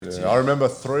Yeah, I remember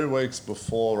 3 weeks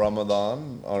before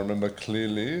Ramadan, I remember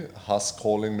clearly Hus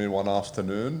calling me one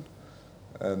afternoon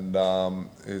and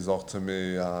he's like to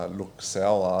me, look,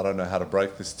 Sal, I don't know how to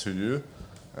break this to you.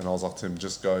 And I was like to him,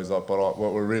 just goes up, but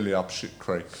we're really up shit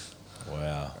creek.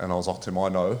 Wow. And I was like to him, I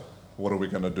know, what are we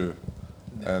going to do?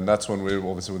 Yeah. And that's when we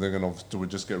obviously were thinking of, do we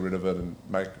just get rid of it and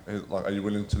make, like, are you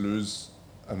willing to lose?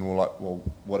 And we're like, well,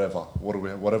 whatever.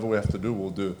 Whatever we have to do,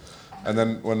 we'll do. And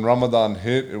then when Ramadan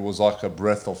hit, it was like a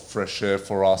breath of fresh air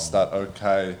for us that,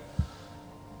 okay,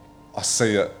 I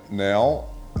see it now.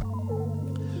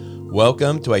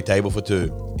 Welcome to A Table for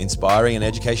Two, inspiring and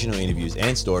educational interviews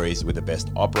and stories with the best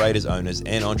operators, owners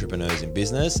and entrepreneurs in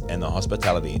business and the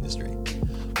hospitality industry.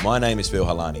 My name is Phil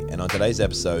Halani, and on today's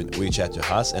episode, we chat to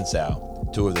Hus and Sal,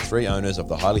 two of the three owners of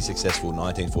the highly successful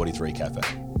 1943 Cafe.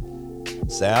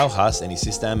 Sal, Hus and his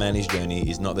sister Amani's journey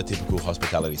is not the typical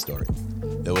hospitality story.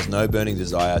 There was no burning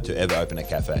desire to ever open a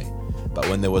cafe, but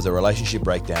when there was a relationship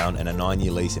breakdown and a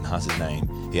 9-year lease in Hus's name,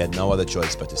 he had no other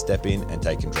choice but to step in and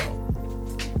take control.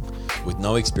 With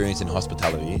no experience in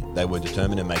hospitality, they were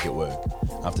determined to make it work.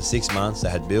 After 6 months,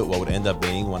 they had built what would end up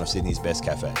being one of Sydney's best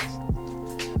cafes.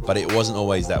 But it wasn't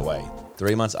always that way.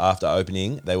 3 months after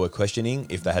opening, they were questioning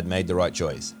if they had made the right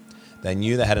choice. They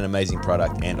knew they had an amazing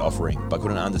product and offering, but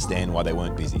couldn't understand why they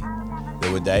weren't busy.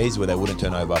 There were days where they wouldn't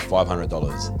turn over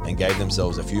 $500 and gave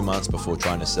themselves a few months before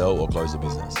trying to sell or close the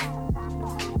business.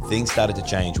 Things started to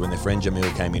change when their friend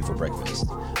Jamil came in for breakfast.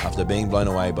 After being blown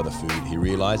away by the food, he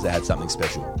realised they had something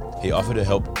special. He offered to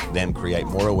help them create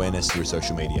more awareness through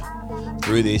social media.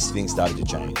 Through this, things started to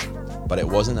change. But it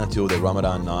wasn't until the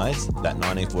Ramadan nights that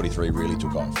 1943 really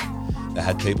took off. They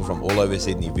had people from all over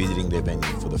Sydney visiting their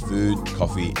venue for the food,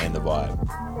 coffee and the vibe.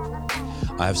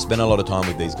 I have spent a lot of time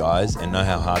with these guys and know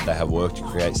how hard they have worked to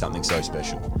create something so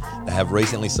special. They have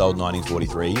recently sold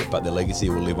 1943, but their legacy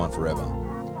will live on forever.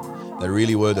 They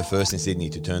really were the first in Sydney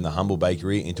to turn the humble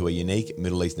bakery into a unique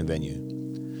Middle Eastern venue.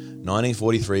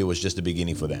 1943 was just the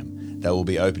beginning for them. They will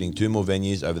be opening 2 more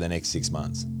venues over the next 6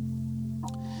 months.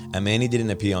 Amani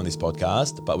didn't appear on this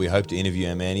podcast, but we hope to interview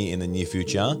Amani in the near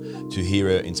future to hear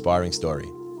her inspiring story.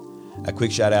 A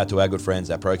quick shout out to our good friends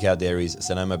at ProCow Dairies,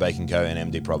 Sonoma Baking Co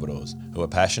and MD Providors, who are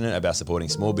passionate about supporting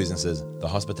small businesses, the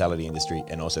hospitality industry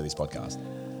and also this podcast.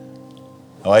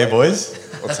 How are you boys?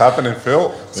 What's happening,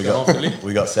 Phil?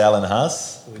 We got Sal and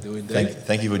Hus. We do indeed.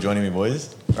 Thank you for joining me,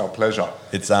 boys. Our pleasure.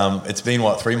 It's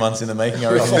been 3 months in the making, I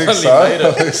I reckon.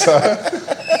 think so.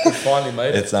 We finally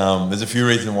made it. It's there's a few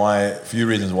reasons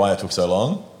why it took so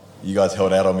long. You guys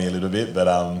held out on me a little bit, but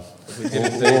we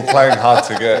were playing hard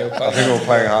to get. I think we were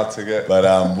playing hard to get. But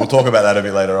we'll talk about that a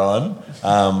bit later on.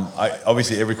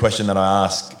 Obviously, every question that I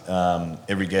ask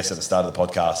every guest at the start of the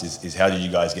podcast is how did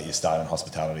you guys get your start in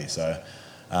hospitality? So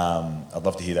I'd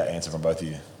love to hear that answer from both of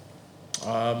you.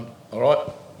 All right,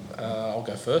 I'll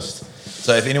go first.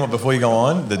 So if anyone, before you go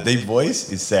on, the deep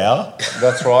voice is Sal.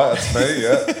 That's right, that's me,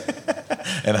 yeah.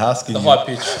 And Hus, high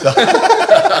pitch.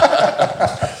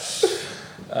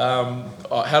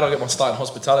 How did I get my start in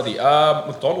hospitality?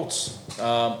 McDonald's,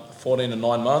 14 and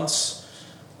 9 months.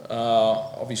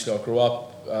 Obviously, I grew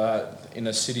up in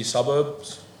a city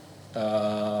suburbs.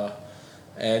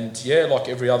 And yeah, like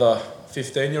every other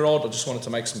 15-year-old, I just wanted to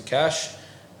make some cash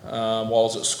while I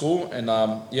was at school. And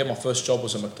my first job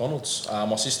was at McDonald's.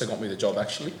 My sister got me the job,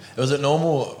 actually. Was it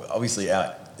normal, obviously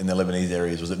out in the Lebanese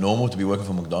areas, was it normal to be working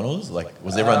for McDonald's? Like,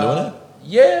 was everyone doing it?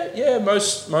 Yeah.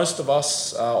 Most of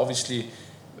us, obviously,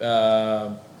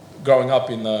 growing up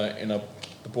in the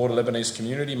broader Lebanese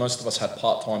community, most of us had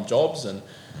part-time jobs, and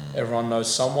everyone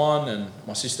knows someone. And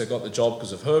my sister got the job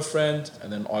because of her friend,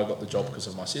 and then I got the job because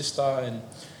of my sister. And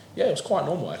yeah, it was quite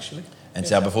normal, actually. And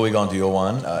so before we go on to your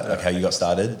one, like how you got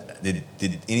started,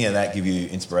 did any of that give you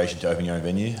inspiration to open your own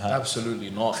venue? Huh? Absolutely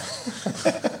not.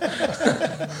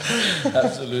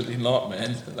 Absolutely not,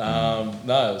 man.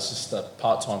 No, it was just a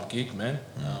part-time gig, man.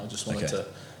 I just wanted to,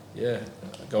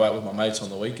 go out with my mates on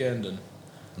the weekend and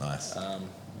nice.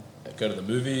 Go to the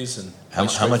movies and how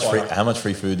much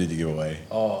free food did you give away?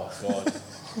 Oh God.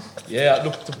 Yeah,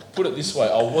 look, to put it this way,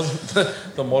 I wasn't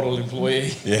the model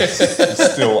employee. Yeah,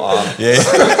 Still are. Yeah,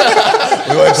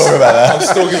 we won't talk about that. I'm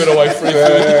still giving away free food.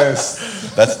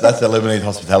 Yes. That's the Lebanese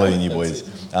hospitality in you boys.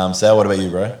 Sal, what about you,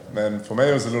 bro? Man, for me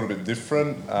it was a little bit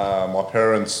different. My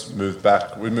parents moved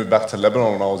back. We moved back to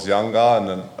Lebanon when I was younger, and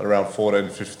then around 14,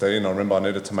 15, I remember I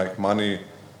needed to make money,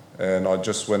 and I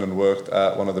just went and worked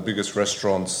at one of the biggest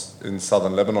restaurants in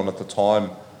southern Lebanon at the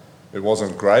time. It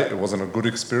wasn't great. It wasn't a good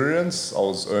experience. I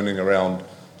was earning around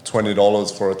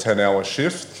 $20 for a 10-hour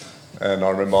shift. And I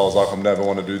remember I was like, I never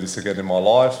want to do this again in my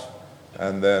life.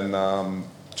 And then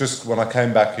just when I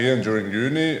came back here and during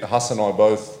uni, Hus and I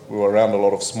both we were around a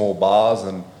lot of small bars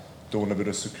and doing a bit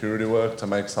of security work to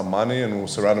make some money, and we were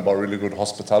surrounded by really good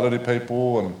hospitality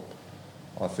people, and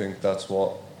I think that's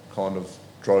what kind of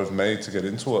drove me to get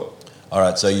into it. All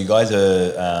right, so you guys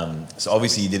are, so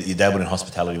obviously you dabbled in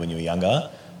hospitality when you were younger.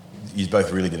 You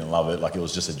both really didn't love it, like it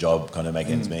was just a job, kind of make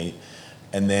ends meet.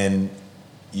 And then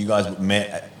you guys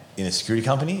met in a security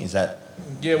company, is that?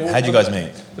 Yeah. Well, how'd you guys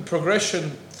meet? The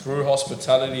progression through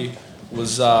hospitality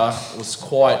was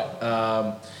quite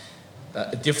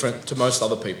different to most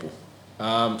other people.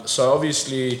 So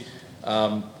obviously,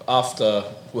 after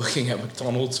working at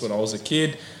McDonald's when I was a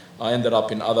kid, I ended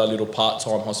up in other little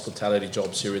part-time hospitality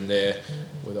jobs here and there,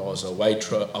 whether I was a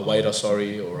waiter,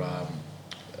 or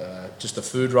just a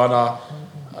food runner.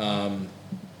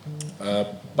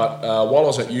 But while I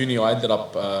was at uni, I ended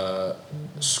up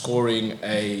scoring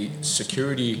a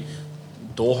security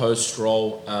door host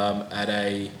role at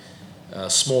a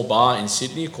small bar in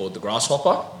Sydney called the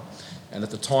Grasshopper. And at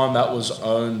the time, that was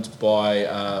owned by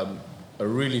a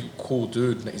really cool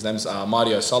dude. His name's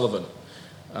Marty O'Sullivan.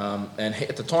 And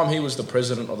at the time, he was the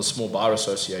president of the Small Bar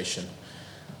Association.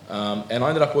 And I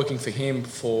ended up working for him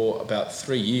for about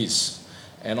 3 years.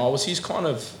 And I was his kind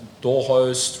of door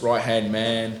host, right-hand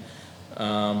man.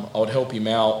 I would help him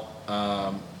out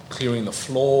clearing the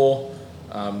floor,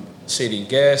 seating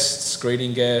guests,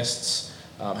 greeting guests,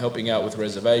 helping out with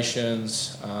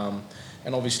reservations.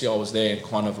 And obviously I was there in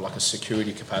kind of like a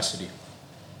security capacity.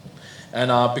 And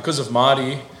because of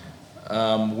Marty,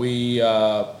 we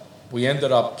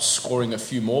ended up scoring a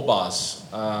few more bars.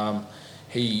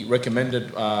 He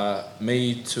recommended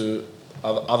me to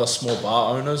other small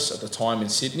bar owners at the time in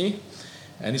Sydney.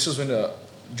 And this was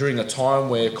during a time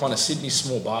where kind of Sydney's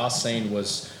small bar scene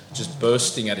was just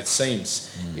bursting at its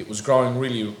seams. It was growing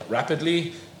really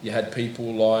rapidly. You had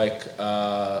people like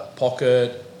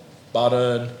Pocket,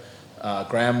 Button,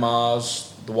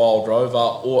 Grandma's, The Wild Rover,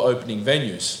 all opening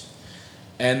venues.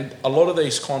 And a lot of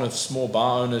these kind of small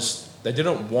bar owners, they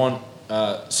didn't want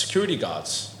security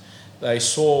guards. They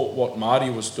saw what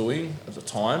Marty was doing at the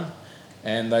time,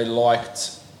 and they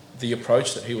liked the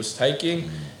approach that he was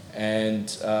taking, and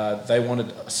they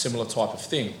wanted a similar type of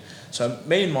thing. So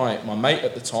me and my mate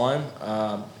at the time,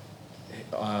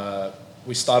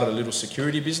 we started a little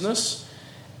security business,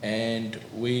 and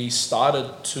we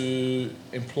started to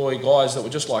employ guys that were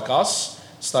just like us,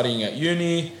 studying at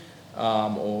uni,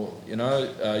 or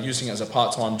using it as a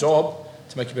part-time job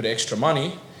to make a bit of extra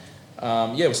money.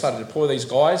 We started to employ these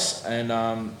guys and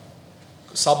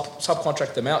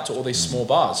subcontract them out to all these small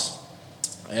bars.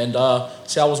 And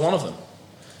Sal was one of them.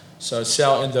 So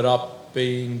Sal ended up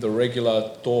being the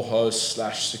regular door host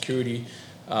 / security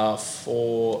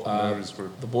for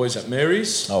the boys at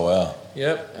Mary's. Oh, wow.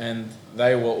 Yep, and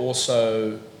they were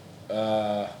also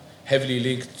heavily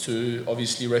linked to,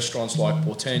 obviously, restaurants like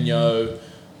Porteño,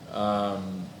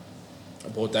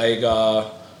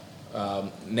 Bodega,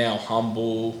 now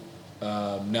Humble,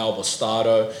 now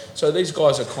Bostado. So these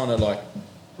guys are kind of like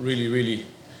really, really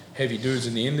heavy dudes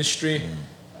in the industry.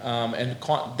 And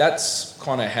that's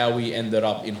kind of how we ended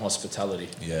up in hospitality.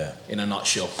 Yeah. In a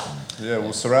nutshell. Yeah,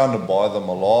 we're surrounded by them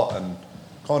a lot and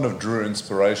kind of drew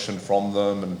inspiration from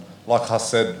them. And like I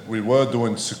said, we were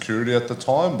doing security at the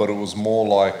time, but it was more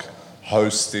like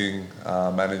hosting,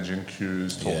 managing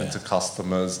queues, talking to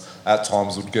customers. At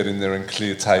times we'd get in there and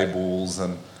clear tables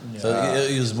and... So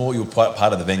it was more, you were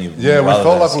part of the venue. Yeah, we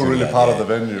felt like we were really part of the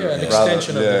venue. Yeah, an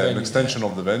extension of the venue. An extension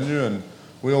of the venue. And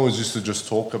we always used to just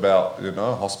talk about,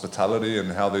 hospitality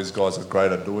and how these guys are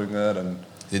great at doing it. And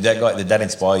did that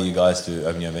inspire you guys to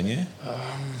open your venue?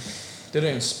 Did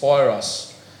it inspire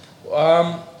us?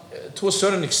 To a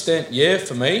certain extent, yeah,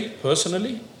 for me,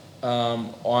 personally.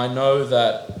 I know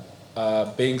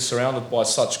that being surrounded by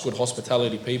such good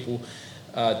hospitality people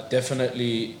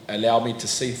definitely allowed me to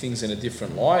see things in a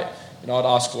different light. I'd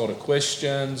ask a lot of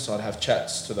questions, I'd have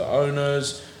chats to the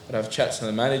owners, I'd have chats to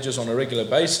the managers on a regular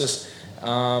basis.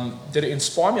 Did it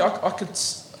inspire me?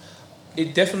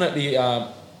 It definitely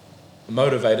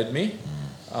motivated me.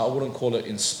 I wouldn't call it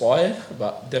inspired,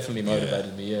 but definitely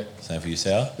motivated me, yeah. Same for you,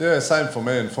 Sal? Yeah, same for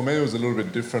me. And for me, it was a little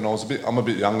bit different. I'm a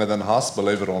bit younger than Huss,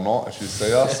 believe it or not, if you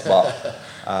see us. But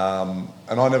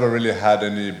and I never really had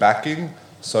any backing.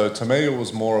 So to me, it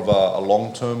was more of a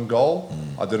long-term goal.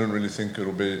 I didn't really think it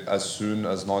would be as soon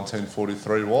as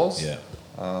 1943 was. Yeah.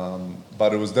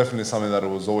 But it was definitely something that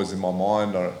was always in my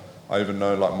mind. I even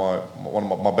know, like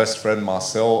one of my best friend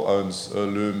Marcel owns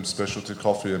Heirloom Specialty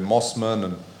Coffee in Mossman,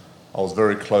 and I was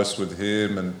very close with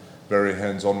him and very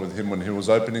hands-on with him when he was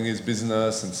opening his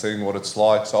business and seeing what it's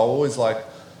like. So I always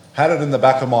had it in the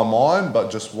back of my mind, but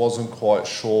just wasn't quite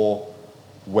sure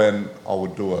when I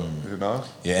would do it, you know?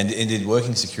 Yeah, and did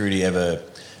working security ever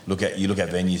look at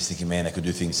venues thinking, man, they could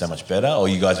do things so much better? Or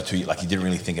you guys were too, like, you didn't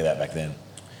really think of that back then?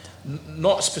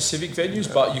 Not specific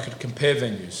venues, but you could compare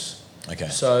venues. Okay.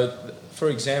 So, for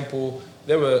example,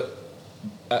 there were,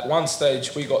 at one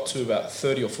stage, we got to about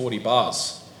 30 or 40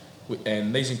 bars.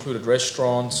 And these included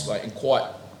restaurants, like in quite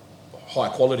high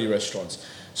quality restaurants.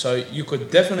 So you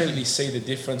could definitely see the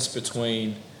difference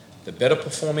between the better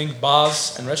performing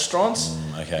bars and restaurants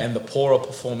and the poorer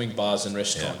performing bars and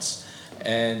restaurants.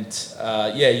 Yeah. And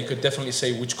you could definitely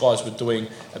see which guys were doing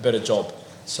a better job.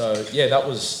 So yeah, that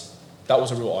was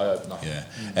a real eye opener. Yeah,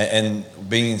 and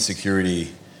being in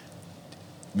security,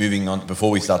 moving on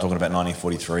before we start talking about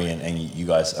 1943 and you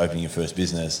guys opening your first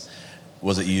business.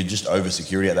 Was it you just over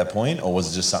security at that point, or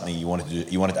was it just something you wanted to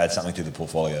do? You wanted to add something to the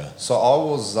portfolio? So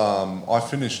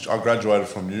I graduated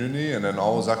from uni, and then I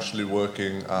was actually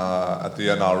working at the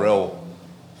NRL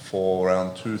for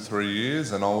around 2-3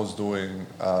 years, and I was doing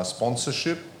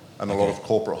sponsorship and a lot of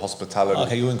corporate hospitality.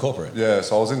 Okay, you were in corporate? Yeah,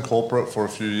 so I was in corporate for a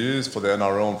few years for the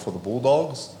NRL and for the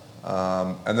Bulldogs.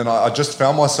 And then I just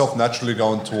found myself naturally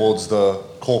going towards the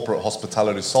corporate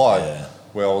hospitality side,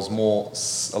 where I was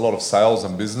a lot of sales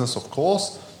and business, of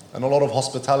course, and a lot of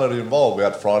hospitality involved. We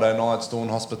had Friday nights doing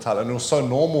hospitality, and it was so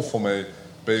normal for me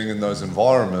being in those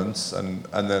environments. And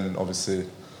then obviously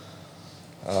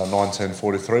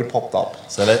 1943 popped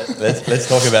up. So let's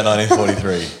talk about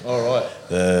 1943. All right.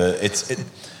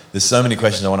 There's so many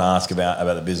questions I want to ask about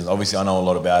the business. Obviously, I know a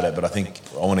lot about it, but I think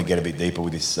I want to get a bit deeper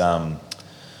with this.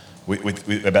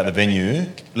 With about the venue,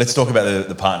 let's talk about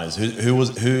the partners. Who was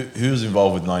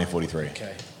involved with 1943?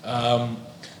 Okay,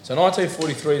 so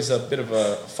 1943 is a bit of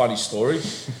a funny story.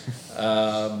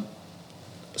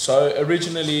 So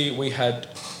originally we had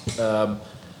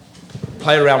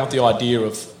played around with the idea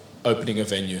of opening a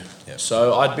venue. Yep.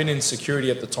 So I'd been in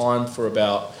security at the time for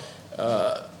about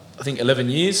I think 11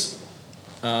 years.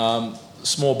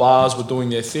 Small bars were doing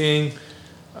their thing.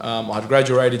 I'd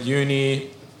graduated uni.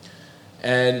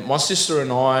 And my sister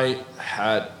and I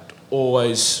had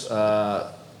always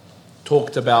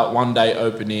talked about one day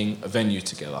opening a venue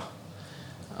together.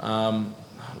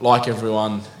 Like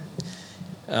everyone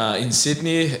in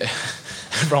Sydney,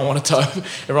 everyone wants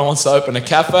to open a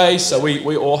cafe, so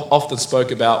we all often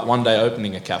spoke about one day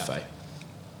opening a cafe.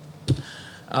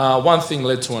 One thing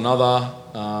led to another.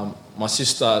 My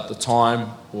sister at the time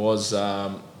was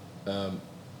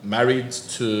married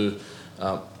to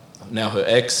now her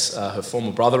ex, my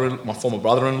former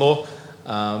brother-in-law.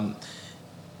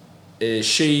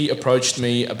 She approached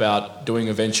me about doing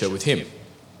a venture with him.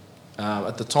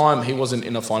 At the time, he wasn't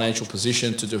in a financial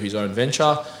position to do his own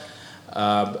venture,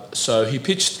 so he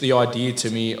pitched the idea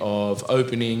to me of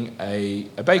opening a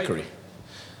bakery,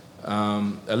 a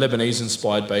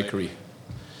Lebanese-inspired bakery.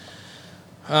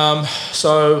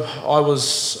 So I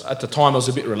was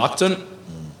a bit reluctant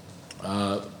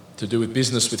to do with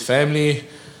business with family.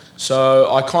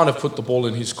 So I kind of put the ball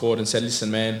in his court and said, listen,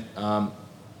 man,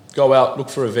 go out, look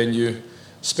for a venue,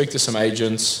 speak to some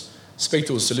agents, speak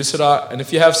to a solicitor, and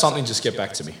if you have something, just get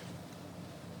back to me.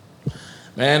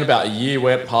 Man, about a year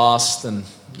went past and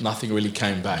nothing really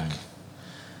came back.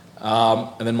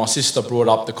 And then my sister brought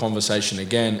up the conversation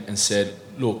again and said,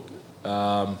 look,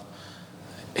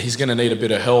 he's going to need a bit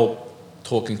of help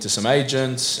talking to some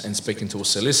agents and speaking to a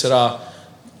solicitor.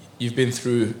 You've been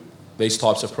through these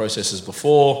types of processes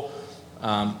before.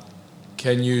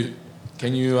 Can you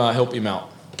help him out?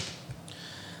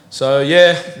 So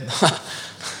yeah,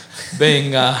 being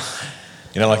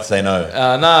you don't like to say no.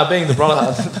 Being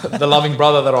the loving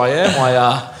brother that I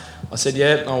am, I said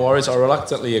yeah, no worries. I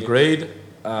reluctantly agreed.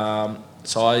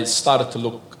 So I started to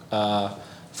look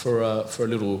for a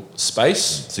little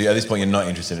space. So at this point, you're not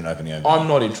interested in opening over? I'm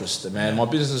not interested, man. My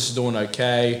business is doing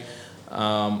okay.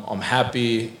 I'm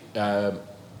happy. I'm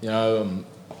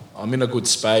in a good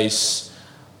space.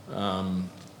 Me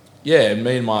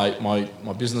and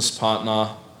my business partner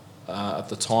at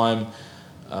the time,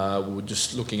 we were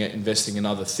just looking at investing in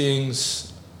other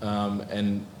things,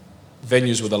 and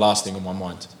venues were the last thing on my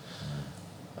mind.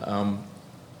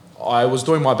 I was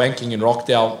doing my banking in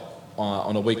Rockdale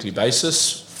on a weekly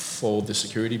basis for the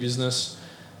security business,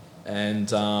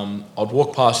 and I'd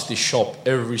walk past this shop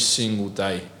every single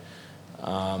day,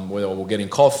 whether we were getting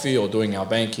coffee or doing our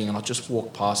banking, and I'd just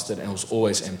walk past it and it was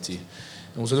always empty.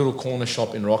 It was a little corner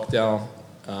shop in Rockdale.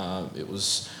 It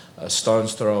was a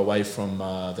stone's throw away from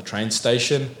the train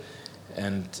station,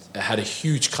 and it had a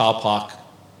huge car park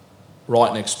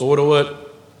right next door to it.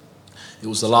 It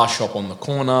was the last shop on the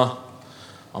corner.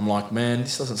 I'm like, man,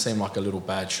 this doesn't seem like a little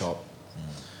bad shop.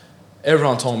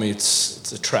 everyone told me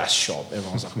it's a trash shop.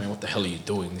 Everyone's like, man, what the hell are you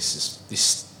doing? This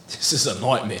is a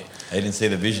nightmare. They didn't see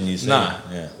the vision you see. No.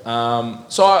 Yeah.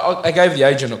 So I gave the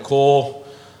agent a call,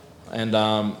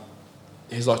 and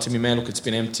he's like to me, man, look, it's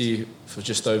been empty for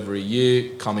just over a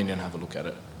year. Come in and have a look at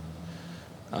it.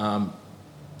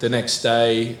 The next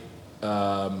day,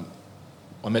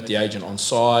 I met the agent on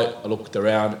site. I looked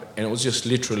around, and it was just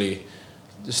literally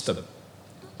just a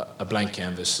blank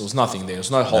canvas. There was nothing there. There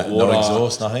was no hot water. No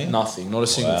exhaust, nothing? Nothing, not a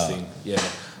single thing. Yeah,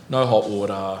 no hot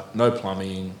water, no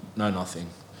plumbing, no nothing.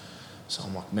 So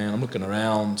I'm like, man, I'm looking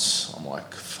around. I'm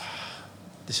like,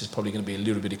 this is probably going to be a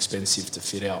little bit expensive to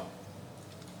fit out.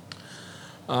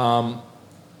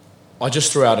 I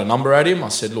just threw out a number at him. I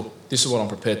said, look, this is what I'm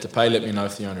prepared to pay. Let me know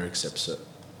if the owner accepts it.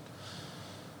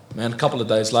 Man, a couple of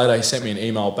days later, he sent me an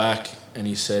email back and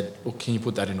he said, look, can you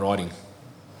put that in writing?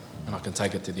 And I can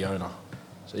take it to the owner.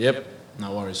 So, yep,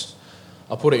 no worries.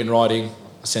 I put it in writing,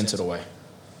 I sent it away.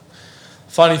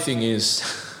 Funny thing is,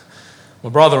 my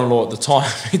brother-in-law at the time,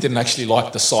 he didn't actually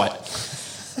like the site.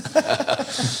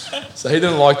 So he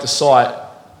didn't like the site,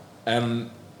 and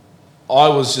I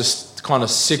was just kind of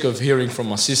sick of hearing from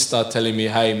my sister telling me,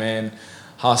 hey man,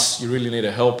 Huss, you really need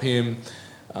to help him.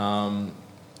 Come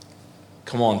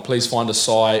on, please find a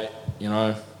site, you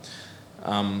know.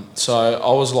 So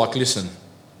I was like, listen,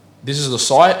 this is the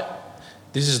site,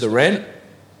 this is the rent.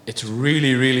 It's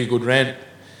really, really good rent.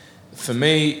 For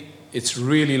me, it's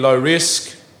really low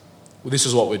risk. Well, this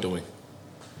is what we're doing.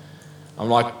 I'm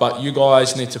like, but you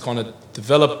guys need to kind of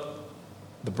develop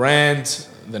the brand,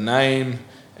 the name,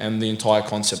 and the entire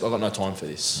concept. I've got no time for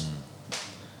this.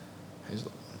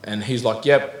 And he's like,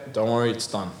 yep, don't worry, it's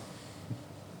done.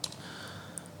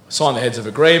 Signed the heads of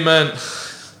agreement.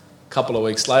 A couple of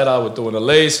weeks later, we're doing a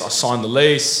lease. I signed the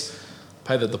lease,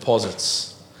 pay the deposits.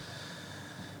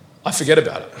 I forget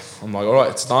about it. I'm like, all right,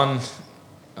 it's done.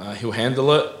 He'll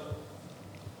handle it.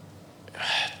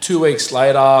 2 weeks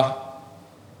later,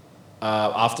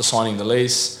 after signing the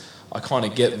lease, I kind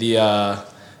of get the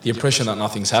impression that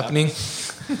nothing's happening.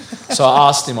 So I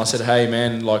asked him, I said, hey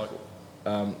man, like,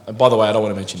 and by the way, I don't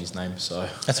want to mention his name, so.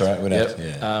 That's all right, we don't.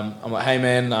 Yeah. I'm like, hey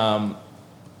man,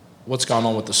 what's going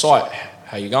on with the site?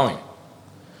 How you going?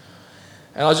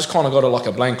 And I just kind of got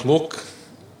a blank look.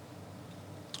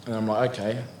 And I'm like,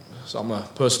 okay, so I'm a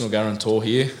personal guarantor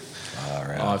here. All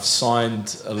right. I've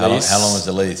signed a lease. How long was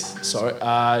the lease? Sorry,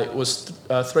 it was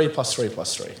 3 plus 3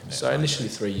 plus 3. Yeah, so initially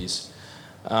 3 years.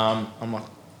 I'm like,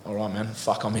 all right, man,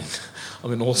 fuck, I'm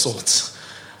in all sorts.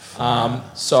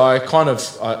 So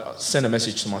I sent a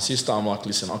message to my sister. I'm like,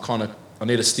 listen, I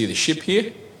need to steer the ship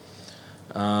here.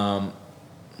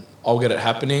 I'll get it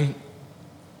happening.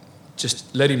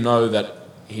 Just let him know that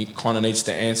he kind of needs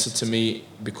to answer to me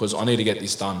because I need to get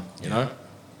this done, you know?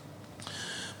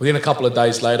 Within a couple of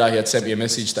days later, he had sent me a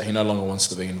message that he no longer wants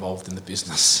to be involved in the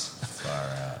business. Far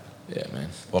out. Yeah, man.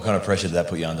 What kind of pressure did that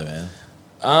put you under, man?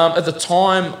 At the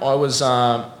time, I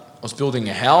was building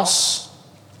a house,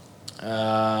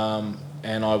 and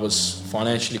I was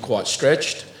financially quite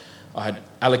stretched. I had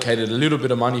allocated a little bit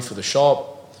of money for the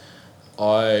shop.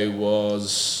 I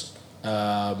was,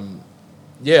 I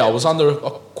was under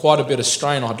quite a bit of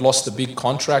strain. I had lost a big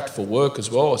contract for work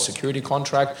as well, a security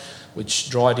contract, which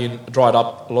dried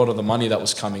up a lot of the money that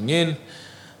was coming in.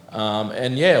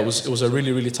 It was a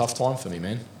really, really tough time for me,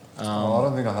 man. I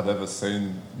don't think I had ever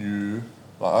seen you.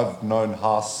 Like, I've known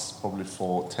Huss probably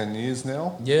for 10 years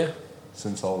now. Yeah.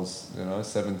 Since I was,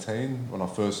 17 when I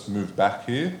first moved back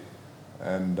here.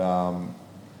 And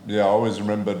I always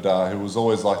remembered he was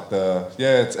always like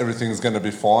everything's going to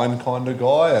be fine kind of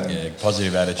guy. And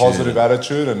positive attitude. Positive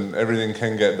attitude and everything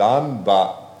can get done.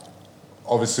 But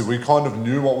obviously we kind of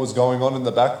knew what was going on in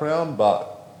the background,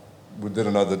 but we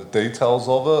didn't know the details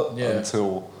of it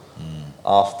until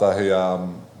after he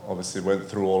obviously went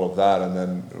through all of that, and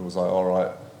then it was like, all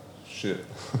right, shit.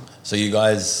 So you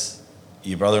guys,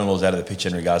 your brother-in-law's out of the picture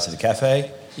in regards to the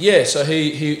cafe? Yeah, so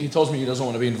he tells me he doesn't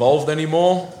want to be involved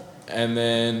anymore, and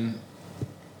then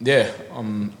a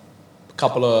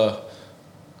couple of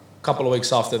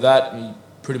weeks after that, he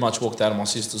pretty much walked out of my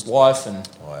sister's life, and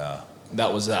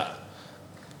that was that.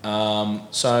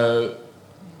 So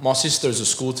my sister is a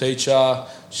school teacher.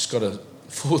 She's got a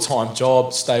full-time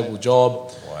job, stable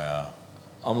job. Wow.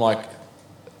 I'm like,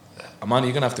 Amanda,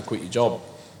 you're going to have to quit your job.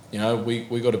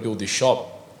 We got to build this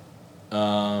shop.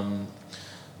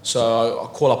 So I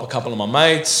call up a couple of my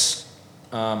mates.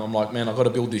 I'm like, man, I've got to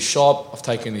build this shop. I've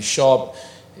taken this shop.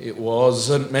 It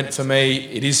wasn't meant for me.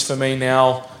 It is for me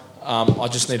now. I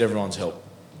just need everyone's help.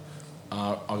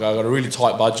 I got a really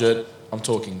tight budget. I'm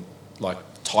talking like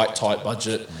tight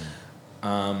budget.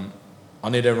 I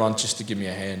need everyone just to give me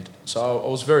a hand. So I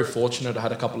was very fortunate. I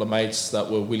had a couple of mates that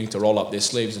were willing to roll up their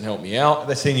sleeves and help me out.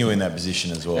 They seen you in that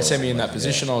position as well. They sent me in that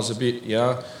position. I was a bit,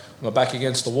 my back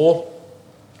against the wall.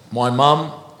 My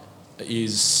mum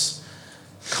is,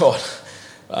 probably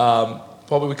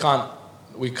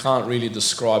we can't really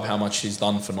describe how much she's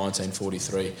done for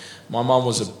 1943. My mum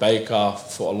was a baker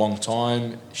for a long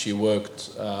time. She worked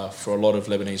for a lot of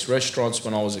Lebanese restaurants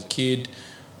when I was a kid.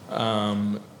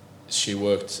 She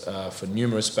worked for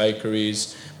numerous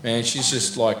bakeries. Man, she's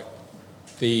just like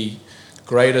the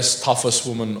greatest, toughest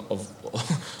woman of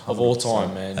all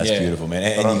time, man. That's beautiful,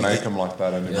 man. I don't make them like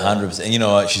that anymore. 100%. And you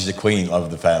know what? She's the queen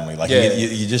of the family. Like Yeah.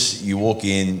 you walk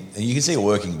in and you can see her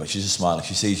working, but she's just smiling.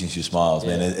 She sees you and she smiles,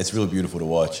 man. It's really beautiful to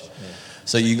watch. Yeah.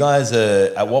 So you guys,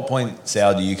 at what point,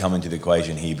 Sal, do you come into the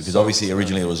equation here? Because obviously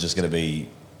originally it was just going to be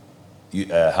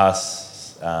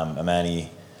Huss, Amani,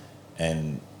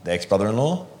 and the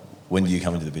ex-brother-in-law. When do you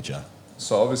come into the picture?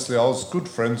 So obviously I was good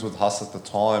friends with Huss at the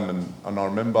time, and I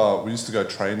remember we used to go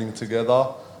training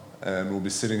together, and we'll be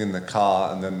sitting in the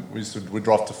car, and then we'd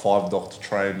drive to 5 Dock to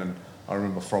train, and I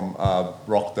remember from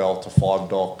Rockdale to 5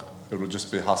 Dock, it would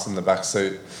just be Huss in the back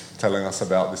seat telling us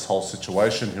about this whole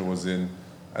situation he was in.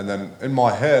 And then in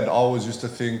my head, I always used to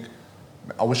think,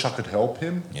 I wish I could help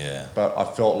him. Yeah. But I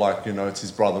felt like, it's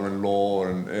his brother-in-law,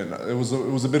 and it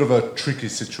was a bit of a tricky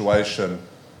situation.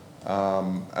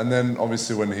 And then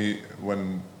obviously when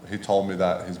he told me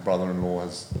that his brother-in-law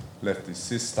has left his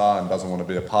sister and doesn't want to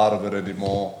be a part of it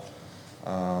anymore,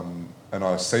 and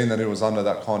I've seen that he was under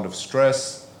that kind of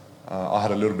stress. I had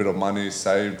a little bit of money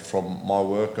saved from my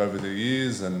work over the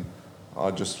years, and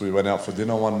we went out for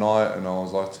dinner one night, and I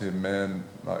was like to him, man,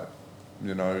 like,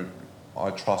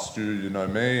 I trust you, you know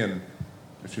me, and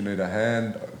if you need a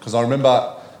hand, because I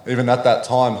remember even at that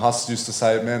time, Huss used to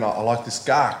say, man, I like this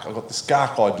gak. I got this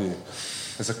gak idea.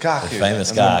 There's a gak here.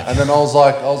 Famous gak. And then I was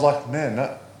like,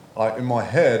 man, like in my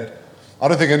head, I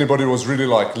don't think anybody was really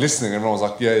like listening. Everyone was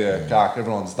like, yeah, gak.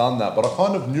 Everyone's done that. But I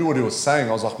kind of knew what he was saying.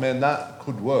 I was like, man, that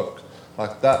could work.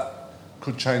 Like that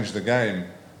could change the game.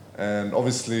 And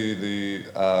obviously the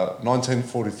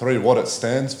 1943, what it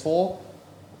stands for,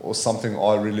 was something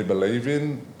I really believe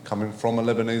in, coming from a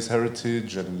Lebanese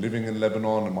heritage and living in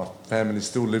Lebanon, and my family's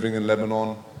still living in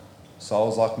Lebanon. So I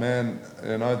was like, man,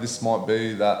 this might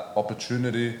be that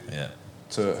opportunity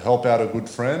to help out a good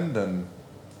friend and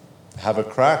have a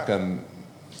crack. And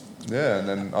and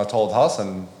then I told Huss,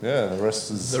 and the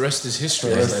rest is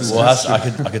history. Well, Huss,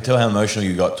 I could tell how emotional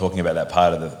you got talking about that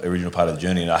part of the original part of the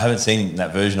journey, and I haven't seen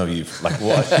that version of you. Like,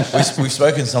 we've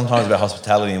spoken sometimes about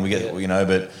hospitality, and we get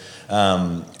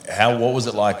but what was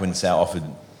it like when Sal offered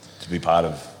to be part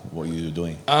of what you were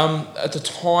doing? At the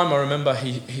time, I remember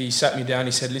he sat me down.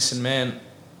 He said, "Listen, man,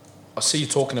 I see you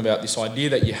talking about this idea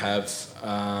that you have,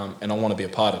 and I want to be a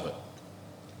part of it."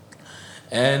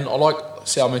 And like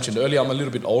Sal mentioned earlier, I'm a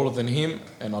little bit older than him,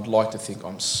 and I'd like to think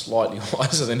I'm slightly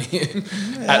wiser than him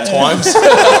at times.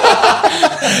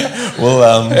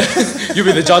 Well, you'll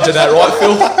be the judge of that, right,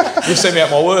 Phil? You've seen me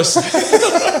at my worst.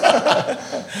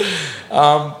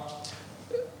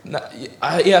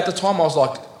 At the time I was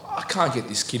like, I can't get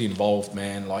this kid involved,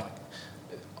 man. Like,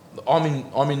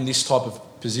 I'm in this type of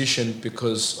position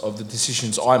because of the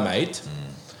decisions I made.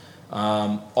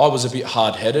 I was a bit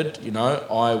hard-headed,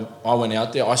 I went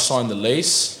out there, I signed the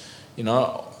lease,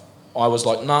 I was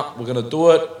like, nah, we're going to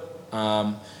do it.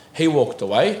 He walked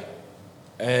away,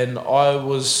 and I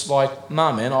was like,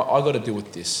 nah, man, I got to deal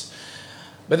with this.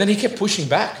 But then he kept pushing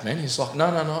back, man. He's like, no,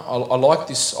 I like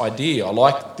this idea. I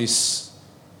like this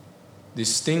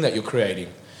thing that you're creating.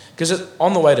 Because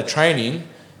on the way to training,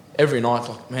 every night,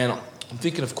 like, man, I'm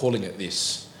thinking of calling it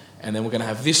this. And then we're going to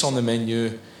have this on the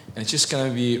menu, and it's just going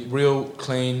to be real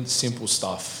clean, simple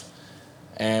stuff.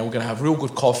 And we're going to have real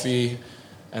good coffee.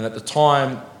 And at the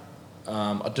time,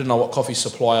 I didn't know what coffee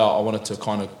supplier I wanted to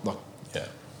kind of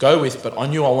go with, but I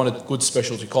knew I wanted good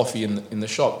specialty coffee in the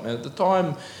shop. And at the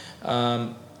time,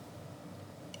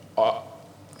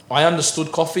 I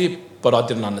understood coffee, but I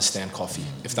didn't understand coffee,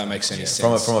 if that makes any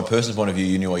sense. From a person's point of view,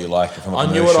 you knew what you liked. I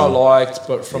knew what I liked,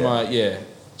 but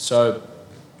So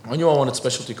I knew I wanted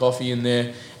specialty coffee in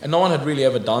there, and no one had really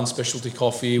ever done specialty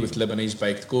coffee with Lebanese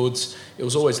baked goods. It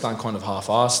was always done kind of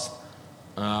half-assed.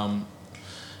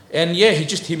 He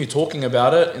just heard me talking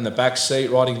about it in the back seat,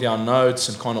 writing down notes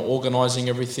and kind of organising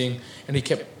everything, and he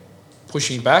kept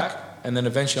pushing back. And then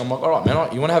eventually I'm like, all right,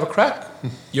 man, you want to have a crack?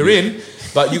 You're in,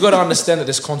 but you got to understand that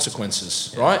there's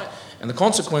consequences, right? And the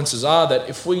consequences are that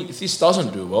if this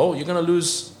doesn't do well, you're going to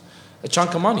lose a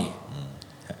chunk of money.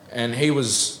 And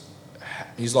he's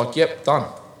like, yep, done.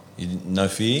 You didn't, no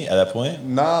fear at that point?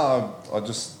 Nah, I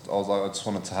was like, I just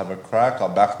wanted to have a crack. I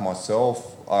backed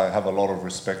myself. I have a lot of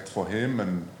respect for him,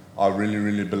 and I really,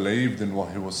 really believed in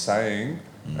what he was saying.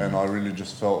 And I really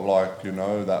just felt like,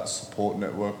 that support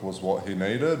network was what he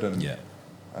needed. And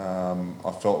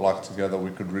I felt like together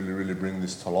we could really, really bring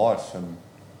this to life. And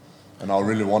I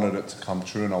really wanted it to come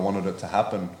true, and I wanted it to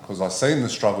happen because I seen the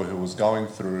struggle he was going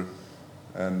through.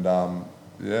 And I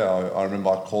remember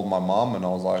I called my mum and I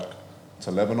was like, to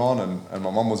Lebanon, and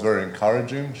my mum was very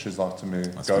encouraging. She's like to me,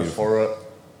 That's go beautiful. for it.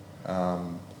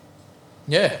 And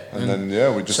then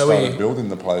we just started building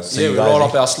the place. Yeah, we rolled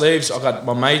up our sleeves. I got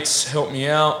my mates helped me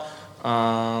out.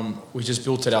 We just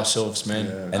built it ourselves, man.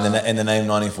 Yeah. And the name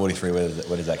 1943, where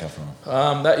does that come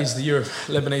from? That is the year of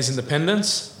Lebanese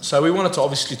independence. So we wanted to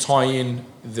obviously tie in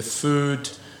the food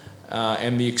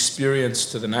and the experience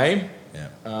to the name.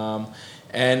 Yeah.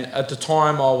 And at the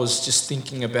time, I was just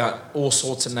thinking about all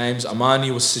sorts of names.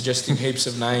 Amani was suggesting heaps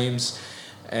of names.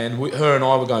 And her and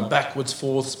I were going backwards,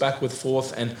 forth,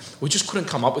 and we just couldn't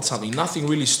come up with something. Nothing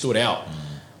really stood out.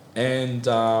 And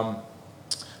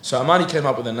so Amani came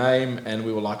up with a name, and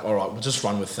we were like, all right, we'll just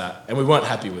run with that. And we weren't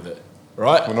happy with it,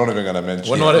 right? We're not even going to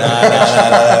mention We're it. not even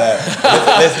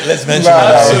Let's mention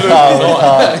that. Absolutely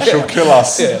not. She'll kill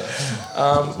us. Yeah.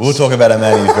 We'll talk about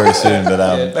Amani very soon, but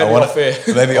maybe I want off air.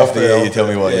 maybe off the air. You tell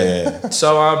me what. Yeah.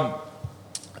 So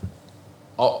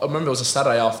I remember it was a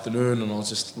Saturday afternoon, and I was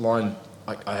just lying.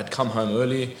 I had come home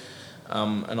early,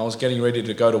 and I was getting ready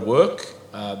to go to work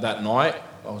that night.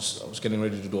 I was getting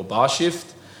ready to do a bar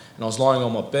shift, and I was lying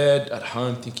on my bed at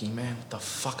home thinking, man, what the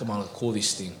fuck am I going to call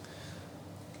this thing?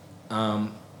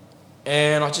 And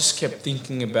I just kept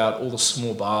thinking about all the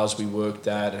small bars we worked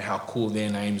at and how cool their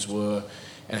names were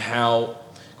and how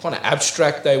kind of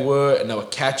abstract they were, and they were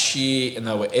catchy and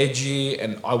they were edgy,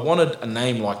 and I wanted a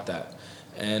name like that.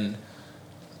 And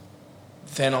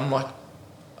then I'm like,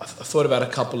 I thought about a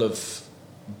couple of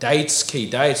dates, key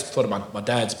dates. I thought about my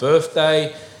dad's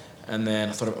birthday, and then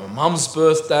I thought about my mum's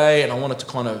birthday, and I wanted to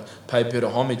kind of pay a bit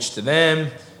of homage to them.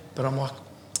 But I'm like,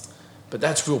 but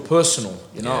that's real personal,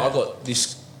 I got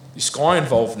this guy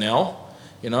involved now,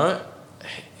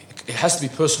 It has to be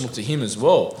personal to him as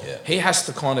well. Yeah. He has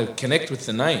to kind of connect with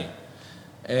the name.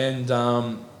 And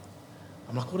I'm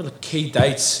like, what are the key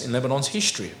dates in Lebanon's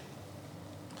history?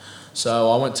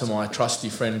 So I went to my trusty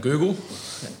friend Google,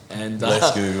 and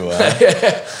Let's Google.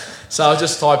 So I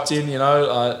just typed in,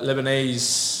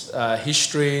 Lebanese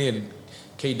history and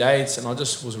key dates, and I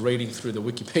just was reading through the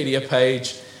Wikipedia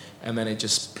page, and then it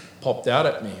just popped out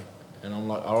at me, and I'm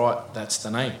like, all right, that's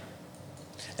the name.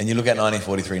 And you look at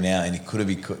 1943 now, and it could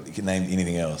named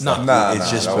anything else. No. It's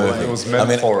just perfect. It was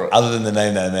meant for it. Other than the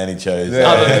name that Manny chose.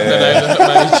 Other than the name that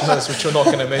Manny chose, which we're not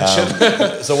going to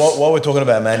mention. So while we're talking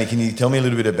about Manny, can you tell me a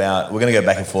little bit about, we're going to go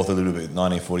back and forth a little bit with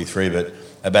 1943, but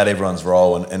about everyone's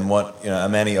role and what,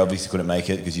 Manny obviously couldn't make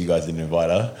it because you guys didn't invite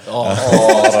her. I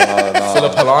don't know. No.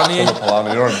 Philip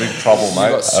Halani, you're in big trouble, you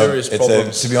mate. got serious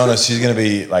problems. To be honest, she's going to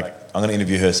be I'm going to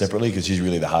interview her separately because she's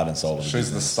really the heart and soul of the She's the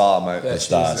business. star, mate. Yeah, The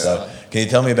star. she's So can you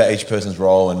tell me about each person's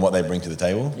role and what they bring to the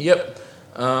table? Yep.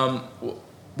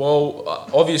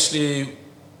 Obviously,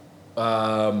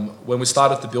 when we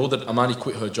started to build it, Amani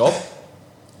quit her job.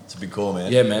 It's a big call, man.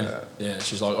 Yeah, man. Yeah,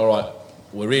 she's like, all right,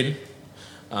 we're in.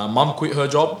 Mum quit her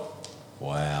job.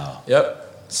 Wow.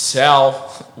 Yep.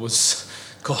 Sal was,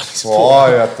 God, he's Well,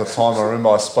 poor. at the time, I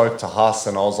remember I spoke to Huss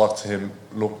and I was like to him,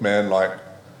 look, man,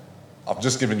 I've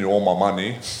just given you all my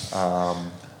money. I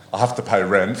have to pay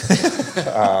rent.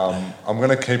 I'm going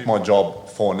to keep my job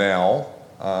for now.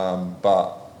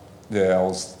 But I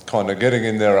was kind of getting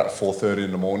in there at 4:30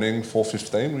 in the morning,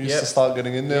 4:15. We used to start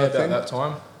getting in there, I about think. that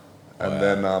time. And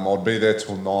then I'd be there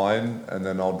till 9, and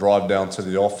then I'll drive down to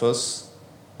the office.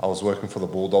 I was working for the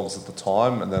Bulldogs at the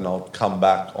time, and then I'd come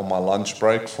back on my lunch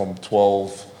break from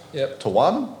 12 to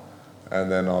 1,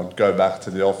 and then I'd go back to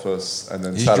the office. And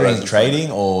then Is this during trading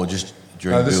or just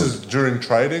during No, this build? is during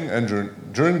trading and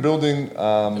during building.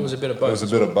 It was a bit of both. It was a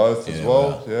bit of both as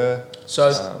well. Yeah. So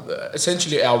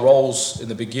essentially, our roles in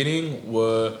the beginning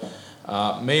were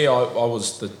me. I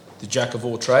was the jack of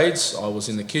all trades. I was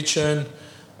in the kitchen.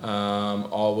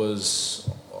 I was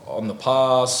on the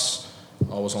pass.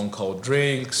 I was on cold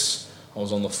drinks. I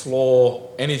was on the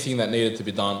floor. Anything that needed to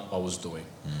be done, I was doing,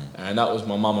 and that was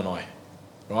my mum and I,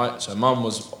 right? So mum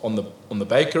was on the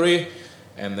bakery,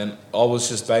 and then I was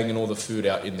just banging all the food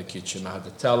out in the kitchen. I had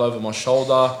the towel over my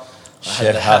shoulder. I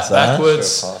had the hat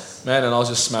backwards, man, and I was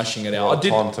just smashing it out. I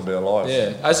did time to be alive.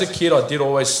 Yeah, as a kid, I did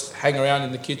always hang around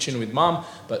in the kitchen with mum,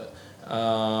 but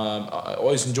I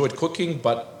always enjoyed cooking.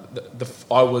 But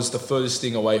I was the furthest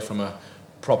thing away from a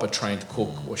proper trained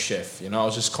cook or chef. You know, I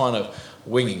was just kind of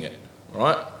winging it,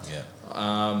 right?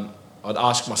 Yeah. I'd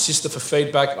ask my sister for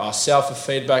feedback, ask Sal for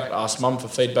feedback, ask Mum for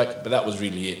feedback, but that was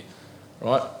really it,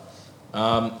 right?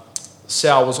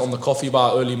 Sal was on the coffee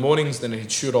bar early mornings, then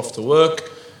he'd shoot off to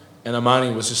work, and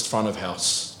Amani was just front of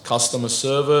house. Customer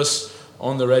service,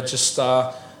 on the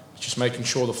register, just making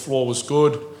sure the floor was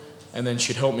good, and then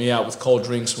she'd help me out with cold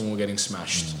drinks when we were getting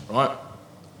smashed, right?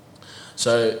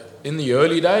 So in the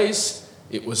early days,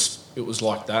 it was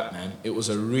like that, man. It was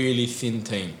a really thin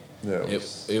team. Yeah,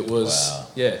 it was Wow.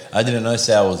 yeah. I didn't know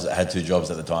Sal had 2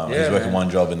 jobs at the time. He was Yeah, working man. one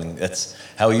job, and then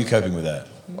how are you coping with that?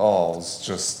 Oh, I was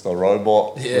just a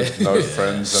robot with no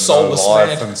friends and Soulless no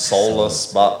life man. and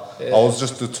soulless. But I was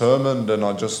just determined, and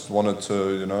I just wanted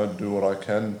to, do what I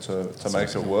can to make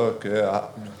it work. Yeah,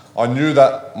 I knew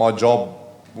that my job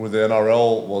with the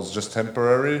NRL was just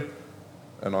temporary,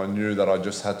 and I knew that I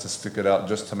just had to stick it out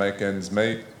just to make ends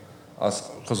meet.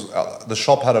 Because the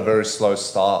shop had a very slow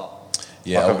start.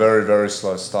 Yeah, like a very, very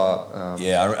slow start.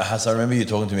 So I remember you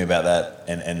talking to me about that,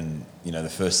 and the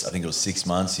first, I think it was 6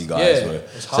 months you guys Yeah, were. it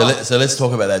was hard. So let's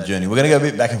talk about that journey. We're going to go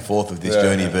a bit back and forth with this Yeah,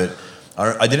 journey, yeah.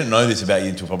 but I didn't know this about you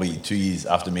until probably 2 years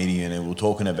after meeting you, and we were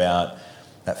talking about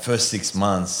that first 6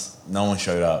 months, no one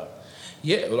showed up.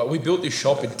 Yeah, like we built this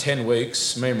shop in 10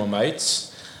 weeks, me and my mates.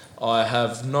 I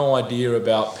have no idea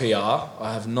about PR.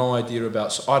 I have no idea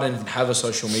about... I didn't even have a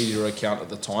social media account at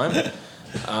the time.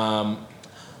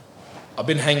 I've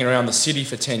been hanging around the city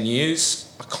for 10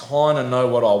 years. I kind of know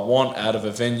what I want out of a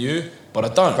venue, but I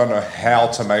don't. I don't know how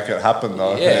to make it happen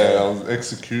though. Yeah.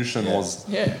 Execution was.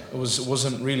 Yeah, it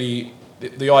wasn't really...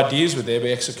 The ideas were there, but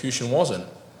execution wasn't.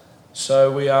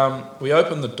 So we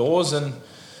opened the doors and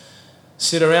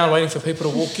sit around waiting for people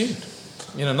to walk in.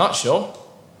 In a nutshell.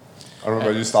 I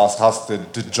remember I used to ask Huss,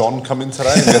 did John come in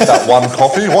today and get that one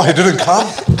coffee? Why he didn't come?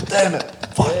 Damn it!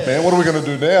 Fuck, man, what are we gonna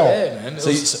do now? Yeah, man.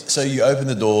 So you open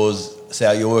the doors.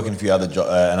 Sal, you're working for your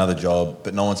another job,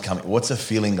 but no one's coming. What's the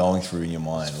feeling going through in your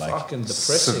mind? Like, fucking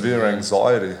depressing. Severe man.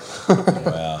 anxiety.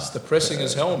 wow. It's depressing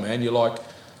as hell, man. You're like,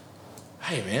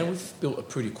 hey, man, we've built a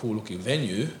pretty cool looking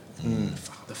venue.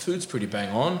 Fuck, the food's pretty bang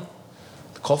on.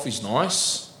 The coffee's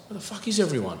nice. Where the fuck is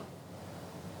everyone?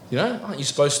 Aren't you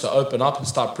supposed to open up and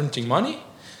start printing money?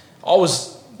 I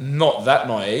was not that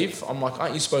naive. I'm like,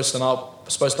 aren't you supposed to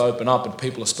open up and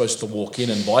people are supposed to walk in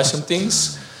and buy some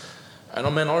things? And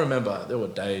I remember there were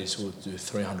days we would do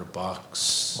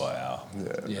 $300. Wow.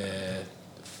 Yeah,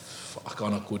 fuck,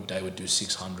 on a good day we'd do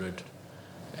 600,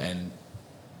 and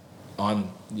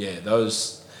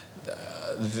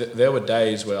there were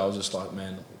days where I was just like,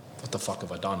 man, what the fuck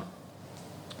have I done?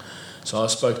 So I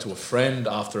spoke to a friend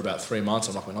after about 3 months.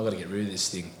 I'm like, man, I got to get rid of this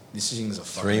thing. This thing's a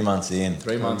fucking... 3 months in.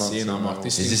 3 months in, I'm like,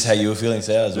 this Is thing's... this how you were feeling,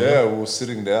 Sal, as well? Yeah, we were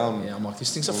sitting down. Yeah, I'm like,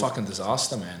 this thing's a fucking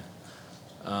disaster, man.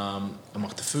 I'm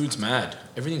like, the food's mad.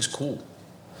 Everything's cool.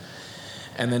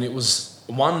 And then it was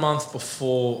 1 month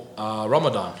before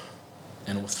Ramadan,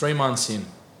 and it was 3 months in,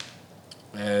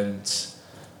 and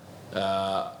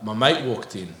my mate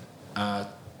walked in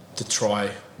to try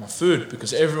my food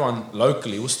because everyone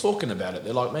locally was talking about it.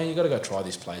 They're like, man, you got to go try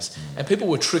this place. And people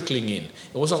were trickling in.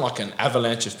 It wasn't like an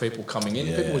avalanche of people coming in.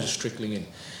 People were just trickling in.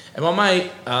 And my mate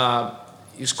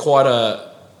is quite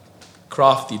a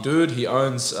crafty dude. He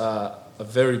owns a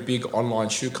very big online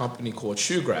shoe company called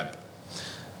Shoe Grab.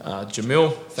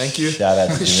 Jamil, thank you. Shout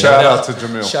out to Jamil. Shout out to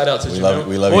Jamil. Shout out to Jamil.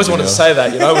 We love always you, wanted to Jamil. say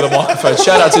that, with a microphone.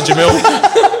 Shout out to Jamil.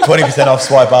 20% off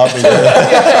swipe up.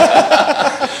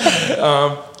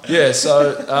 Yeah,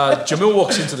 so Jamil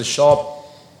walks into the shop.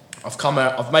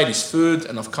 I've made his food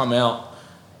and I've come out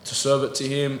to serve it to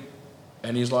him.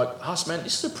 And he's like, Huss, man,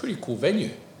 this is a pretty cool venue.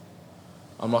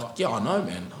 I'm like, yeah, I know,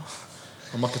 man.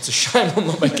 I'm like, it's a shame I'm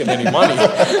not making any money.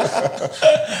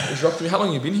 He's like to me, how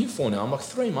long have you been here for now? I'm like,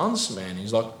 3 months, man.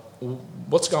 He's like, well,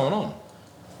 what's going on?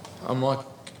 I'm like,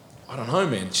 I don't know,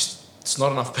 man. It's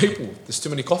not enough people. There's too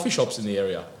many coffee shops in the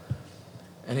area.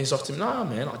 And he's like to me, no,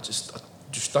 man, I just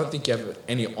don't think you have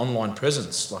any online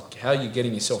presence. Like, how are you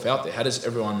getting yourself out there? How does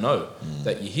everyone know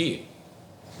that you're here?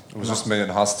 It was just me and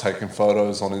Huss taking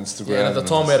photos on Instagram. Yeah, and at the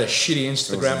time we had a shitty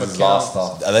Instagram it was a account.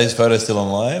 disaster. Are those photos still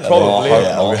online? Probably.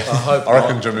 I hope I hope I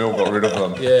reckon not. Jamil got rid of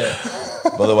them. Yeah,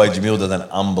 By the way, Jamil does an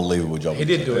unbelievable job. he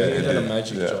did do it. He did a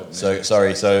magic job. Man.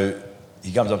 So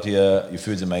he comes up to you, your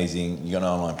food's amazing, you got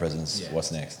no online presence, Yeah.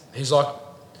 what's next? He's like,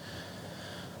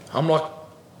 I'm like,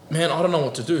 man, I don't know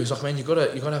what to do. He's like, man, you gotta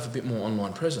have a bit more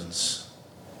online presence.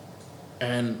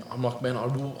 And I'm like, man, I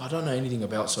don't know anything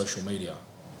about social media.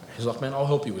 He's like, man, I'll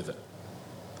help you with it.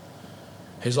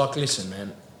 He's like, listen,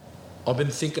 man, I've been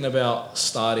thinking about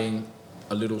starting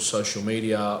a little social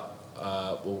media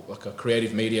like a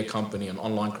creative media company, an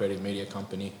online creative media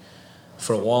company,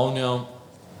 for a while now.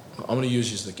 I'm going to use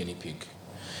you as the guinea pig.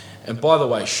 And by the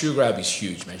way, ShoeGrab is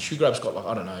huge, man. ShoeGrab's got like,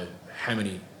 I don't know how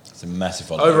many. It's a massive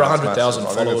following. Over 100,000 I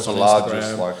think followers it's the on largest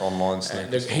Instagram. like online And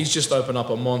sneaker he's just opened up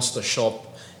a monster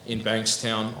shop in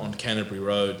Bankstown on Canterbury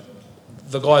Road.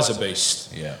 The guy's a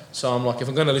beast. Yeah. So I'm like, if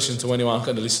I'm going to listen to anyone, I'm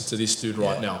going to listen to this dude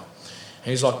right now.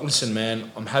 And he's like, listen,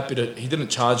 man, I'm happy to... He didn't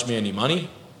charge me any money.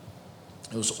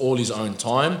 It was all his own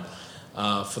time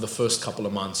for the first couple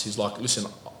of months. He's like, listen,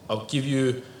 I'll give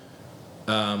you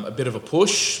a bit of a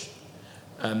push,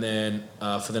 and then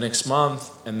for the next month,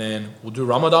 and then we'll do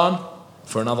Ramadan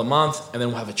for another month, and then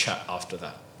we'll have a chat after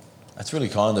that. That's really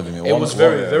kind of him. It was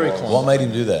very, very kind. What made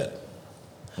him do that?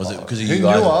 Was it because of He you knew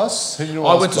guys? us. He knew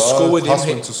I us went to both. school with him. Huss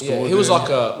went to school with He was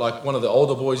him. like one of the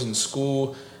older boys in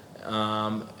school.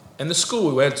 And the school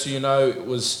we went to, you know, it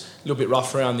was a little bit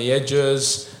rough around the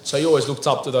edges. So he always looked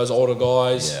up to those older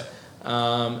guys.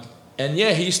 Yeah. And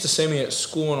yeah, he used to see me at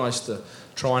school and I used to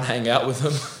try and hang out with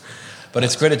him. But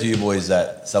it's credit to you boys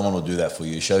that someone will do that for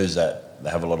you. It shows that they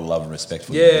have a lot of love and respect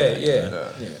for you.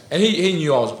 Yeah. And he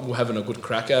knew I was having a good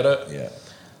crack at it. Yeah.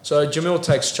 So Jamil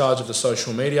takes charge of the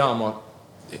social media. I'm like,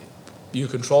 you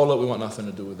control it, we want nothing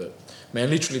to do with it. Man,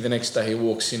 literally the next day he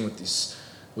walks in with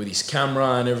his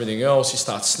camera and everything else. He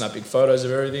starts snapping photos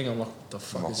of everything. I'm like, what the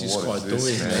fuck is this guy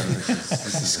doing, man?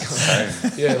 This is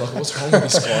insane. Yeah, like what's wrong with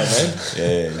this guy,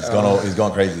 man? Yeah, he's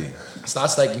gone crazy.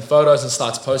 Starts taking photos and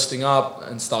starts posting up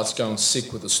and starts going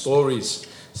sick with the stories.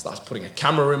 Starts putting a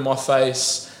camera in my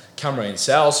face, camera in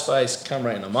Sal's face,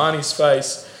 camera in Amani's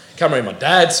face, camera in my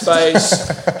dad's face,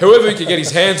 whoever he could get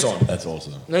his hands on. That's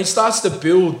awesome. Now he starts to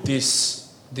build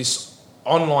this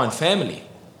online family,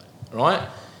 right?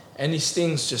 And these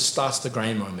things just starts to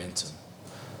gain momentum.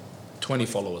 20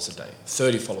 followers a day,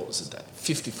 30 followers a day,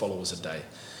 50 followers a day,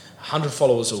 100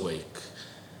 followers a week.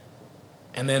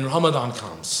 And then Ramadan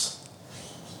comes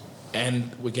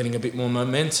and we're getting a bit more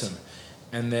momentum.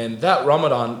 And then that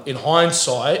Ramadan, in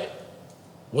hindsight,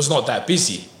 was not that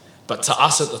busy. But to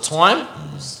us at the time,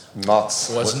 Nuts.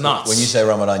 was nuts. When you say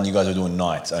Ramadan, you guys are doing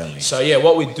nights only. So yeah,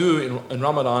 what we do in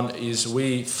Ramadan is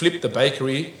we flip the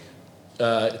bakery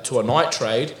to a night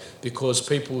trade because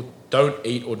people don't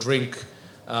eat or drink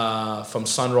from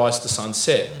sunrise to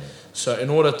sunset. So in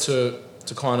order to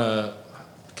kind of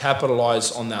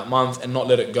capitalize on that month and not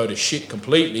let it go to shit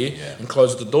completely and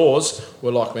close the doors,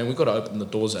 we're like, man, we've got to open the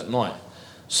doors at night.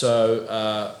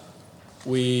 So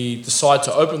we decide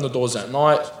to open the doors at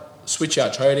night, switch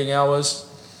our trading hours,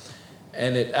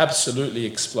 and it absolutely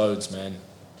explodes, man.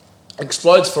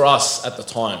 Explodes for us at the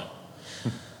time.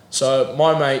 So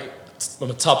my mate,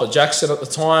 Matapa Jackson at the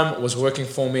time, was working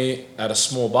for me at a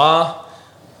small bar.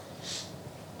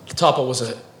 Matapa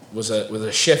was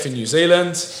a chef in New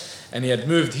Zealand, and he had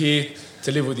moved here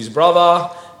to live with his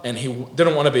brother, and he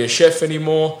didn't want to be a chef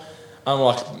anymore. I'm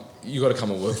like, you got to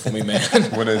come and work for me, man.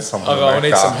 We need something. I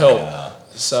need some help. Yeah.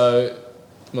 So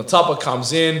Matapa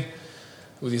comes in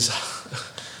with his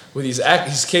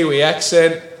Kiwi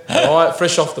accent, right,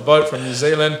 fresh off the boat from New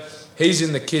Zealand. He's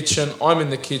in the kitchen, I'm in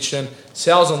the kitchen,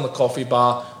 Sal's on the coffee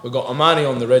bar, we've got Amani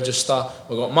on the register,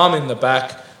 we've got Mum in the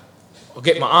back, I'll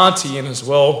get my auntie in as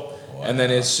well, and then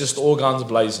it's just all guns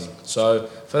blazing. So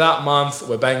for that month,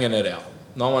 we're banging it out.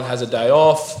 No one has a day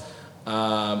off,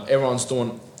 everyone's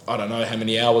doing, I don't know how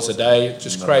many hours a day,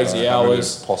 just crazy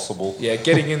hours. Possible. Yeah,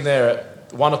 getting in there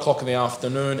at 1 o'clock in the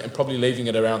afternoon and probably leaving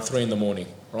at around 3 in the morning,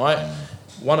 right?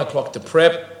 1 o'clock to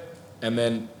prep, and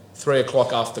then 3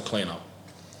 o'clock after cleanup.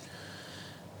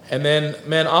 And then,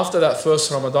 man, after that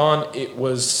first Ramadan, it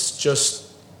was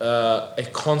just a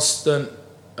constant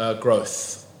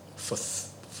growth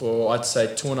for I'd say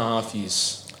 2.5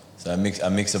 years. So a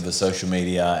mix of the social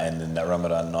media and then that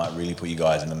Ramadan night really put you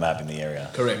guys in the map in the area.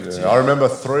 Correct. Yeah. I remember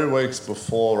 3 weeks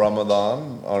before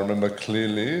Ramadan, I remember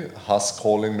clearly Huss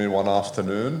calling me one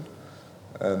afternoon,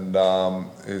 and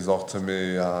he's like to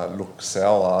me, look,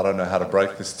 Sal, I don't know how to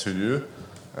break this to you.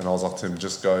 And I was like to him,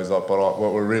 just goes up, but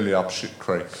we're really up shit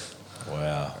creek.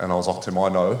 Wow. And I was like to him, I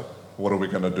know, what are we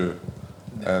going to do?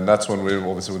 Yeah. And that's when we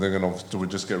obviously were thinking of, do we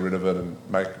just get rid of it and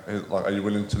make, like, are you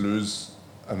willing to lose?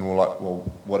 And we're like, well,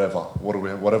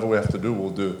 whatever we have to do, we'll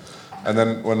do. And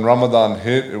then when Ramadan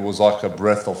hit, it was like a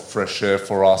breath of fresh air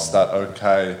for us that,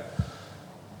 okay,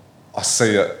 I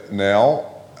see it now.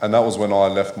 And that was when I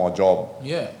left my job.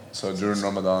 Yeah. So during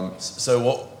Ramadan. So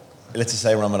what, let's just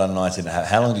say Ramadan night,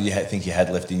 how long did you think you had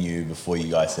left in you before you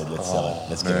guys said, let's sell it,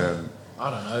 let's get it? I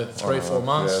don't know, 3-4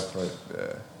 months.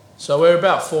 Yeah. So we're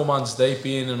about 4 months deep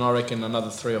in, and I reckon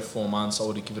another 3 or 4 months I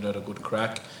would have given it a good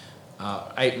crack.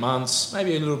 8 months,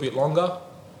 maybe a little bit longer.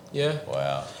 Yeah.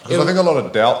 Wow. Because I think a lot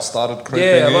of doubt started creeping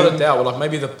in. Yeah, a lot of doubt. Well, like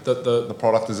maybe the The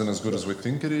product isn't as good as we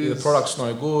think it is. the product's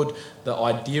no good. The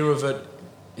idea of it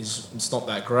is it's not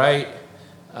that great.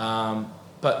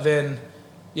 But then,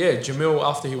 yeah, Jamil,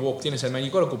 after he walked in, he said, "Man, you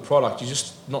got a good product. You're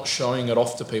just not showing it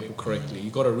off to people correctly.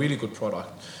 You got a really good product.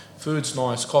 Food's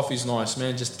nice, coffee's nice,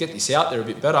 man. Just get this out there a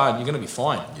bit better, and you're gonna be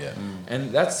fine." Yeah.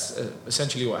 And that's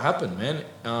essentially what happened, man.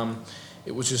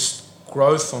 It was just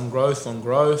growth on growth on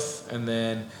growth, and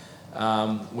then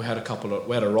we had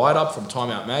a write up from Time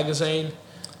Out magazine,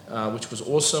 which was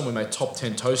awesome. We made top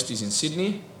 10 toasties in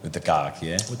Sydney With the Kark,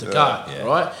 yeah. with the car, Yeah.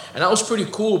 right? And that was pretty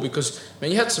cool because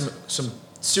man, you had some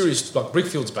serious like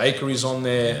Brickfields Bakeries on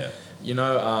there. Yeah. You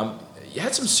know, you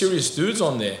had some serious dudes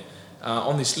on there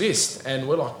on this list, and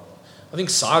we're like, I think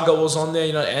Saga was on there.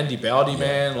 You know, Andy Bowdy,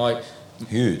 man, like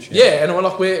Huge. yeah, and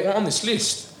we're on this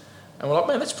list, and we're like,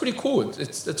 man, that's pretty cool.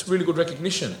 It's really good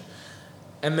recognition.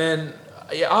 And then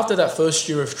after that first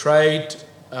year of trade,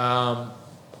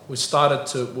 we started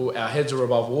our heads were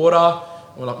above water.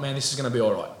 We're like, man, this is going to be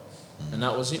all right. And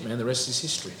that was it, man. The rest is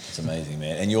history. It's amazing,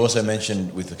 man. And you also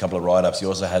mentioned with a couple of write-ups, you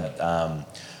also had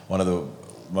one of the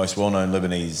most well-known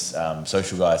Lebanese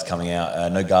social guys coming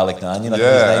out, No Garlic No Onion, I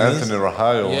think his name Anthony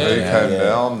Rahayel, he came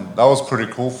down. That was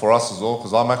pretty cool for us as well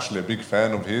because I'm actually a big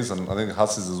fan of his, and I think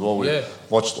Huss's as well. We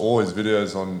watched all his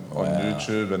videos on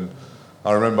YouTube, and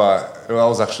I remember that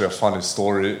was actually a funny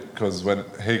story because when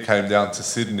he came down to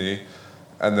Sydney,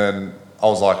 and then I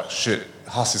was like, shit,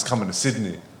 Huss is coming to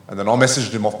Sydney. And then I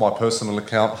messaged him off my personal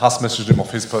account. Huss messaged him off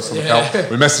his personal account.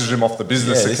 We messaged him off the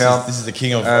business account. This is the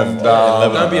king of And,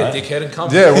 Lebanon, Don't be right? a dickhead and come.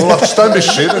 Yeah, we're like, just don't be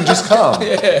shit and just come.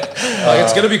 Like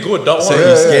it's gonna be good. Don't So worry.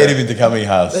 you scared him into coming,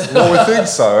 Huss. Well, we think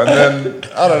so. And then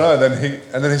I don't know.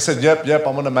 Then he said, "Yep,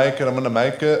 I'm gonna make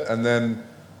it." And then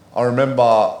I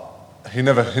remember he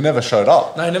never showed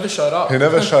up. No, he never showed up. He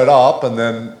never showed up, and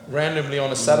then Randomly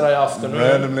on a Saturday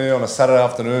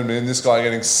afternoon, me and this guy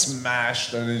getting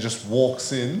smashed, and he just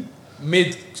walks in.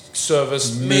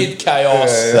 mid-service,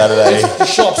 mid-chaos. Saturday. The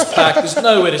shop's packed. There's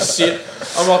nowhere to sit.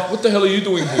 I'm like, what the hell are you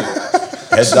doing here?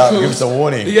 Heads up, give us a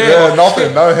warning. Yeah,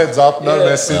 nothing. No heads up, no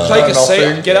message, Take a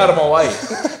nothing. seat. Get out of my way.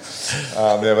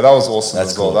 But that was awesome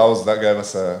That's as well. cool. That gave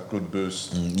us a good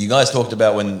boost. You guys talked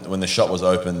about when the shop was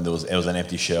open, it was an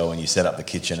empty shell, and you set up the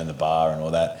kitchen and the bar and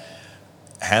all that.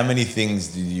 How many things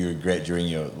did you regret during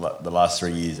the last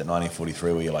 3 years at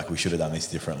 1943 where you're like, we should have done this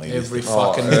differently? Every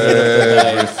fucking minute of the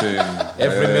day. Everything.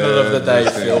 Every minute of the day,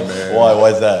 Phil. man. Why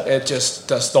is that? It just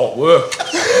does not work.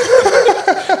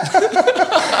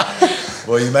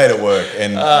 Well, you made it work,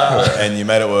 and you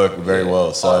made it work very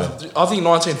well. So I think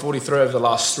 1943 over the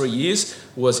last 3 years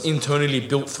was internally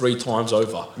built 3 times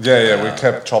over. Yeah, we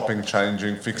kept chopping,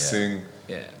 changing, fixing.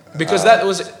 Yeah, because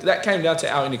that came down to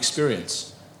our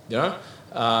inexperience. You know,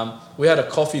 we had a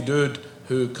coffee dude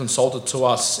who consulted to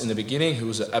us in the beginning, who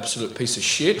was an absolute piece of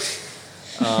shit.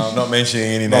 not mentioning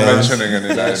any Not names. mentioning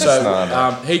any names. So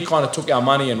no. he kind of took our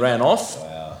money and ran off.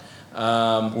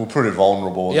 We were pretty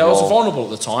vulnerable. Yeah, I as was well. vulnerable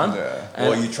at the time. Yeah. And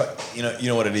Well, you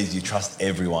know what it is. You trust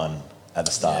everyone at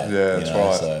the start. Yeah, you that's know,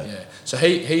 right. So. yeah. So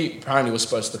he apparently was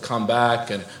supposed to come back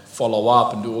and follow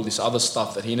up and do all this other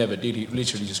stuff that he never did. He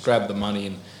literally just grabbed the money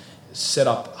and set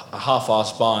up a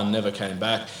half-assed bar and never came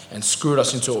back and screwed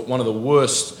us into one of the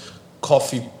worst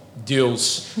coffee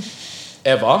deals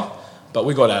ever. But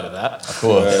we got out of that. Of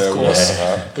course. Yeah, Of course.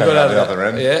 We got out the other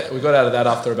end. Yeah, we got out of that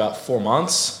after about 4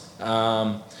 months.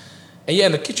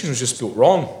 And the kitchen was just built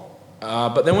wrong.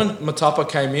 But then when Matapa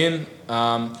came in,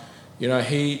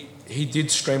 he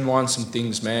did streamline some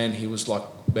things, man. He was like,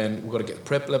 man, we've got to get the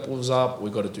prep levels up.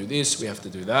 We've got to do this. We have to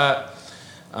do that.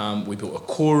 We built a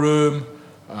cool room.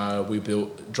 We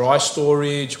built dry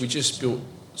storage. We just built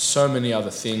so many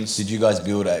other things. Did you guys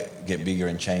get bigger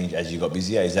and change as you got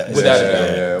busier? Is that Without a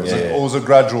doubt. Yeah, it was a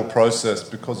gradual process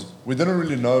because we didn't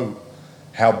really know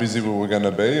how busy we were going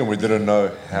to be, and we didn't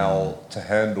know how to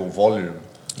handle volume.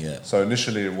 Yeah. So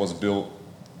initially it was built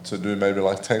to do maybe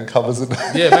like 10 covers a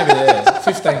day. Yeah, maybe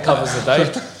 15 covers a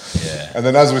day. Yeah. And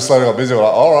then as we slowly got busy, we're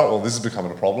like, all right, well, this is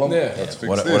becoming a problem. Yeah. Let's fix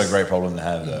What this. a great problem to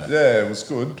have, though. Yeah, it was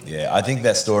good. Yeah, I think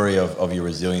that story of your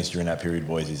resilience during that period,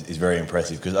 boys, is very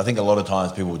impressive because I think a lot of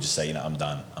times people would just say, I'm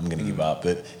done, I'm going to give up.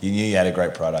 But you knew you had a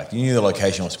great product. You knew the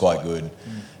location was quite good.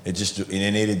 It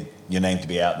needed your name to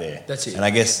be out there. That's it. And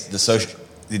I guess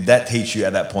did that teach you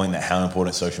at that point that how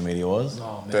important social media was?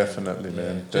 Oh, man. Definitely,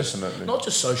 man. Definitely. Not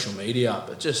just social media,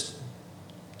 but just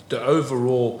the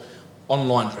overall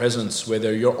online presence,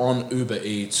 whether you're on Uber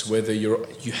Eats, whether you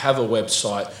have a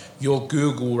website, your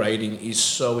Google rating is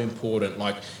so important.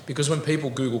 Like, because when people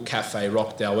Google Cafe,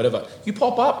 Rockdale, whatever, you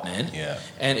pop up, man. Yeah.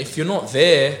 And if you're not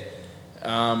there,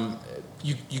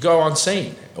 you go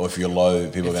unseen. Or if you're low,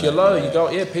 people are If going you're low, you go,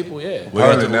 people,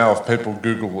 Apparently now, if people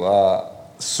Google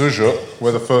suja,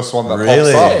 we're the first one that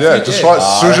Really? pops up. Yeah, Yeah, just yeah. write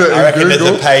suja I in reckon Google.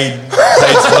 there's a paid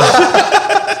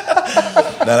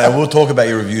No, we'll talk about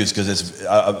your reviews because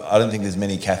I don't think there's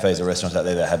many cafes or restaurants out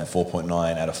there that have a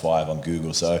 4.9 out of 5 on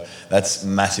Google. So that's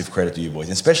massive credit to you boys,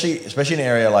 and especially in an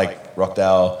area like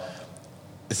Rockdale.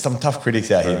 There's some tough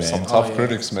critics out here, man. Some tough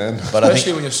critics, man. But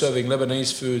Especially when you're serving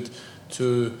Lebanese food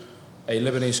to a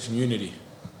Lebanese community,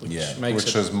 which makes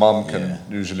Which it. is mum can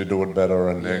usually do it better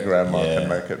and their grandma Yeah. can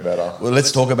make it better. Well,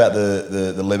 let's talk about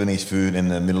the Lebanese food and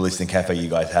the Middle Eastern cafe you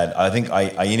guys had. I think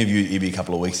I interviewed Ibi a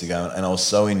couple of weeks ago, and I was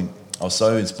so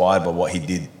inspired by what he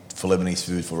did for Lebanese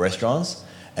food for restaurants,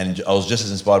 and I was just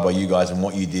as inspired by you guys and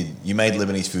what you did. You made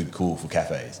Lebanese food cool for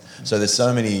cafes. So there's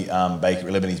so many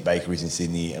Lebanese bakeries in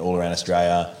Sydney and all around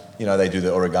Australia. You know, they do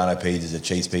the oregano pizzas, the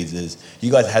cheese pizzas.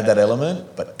 You guys had that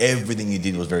element, but everything you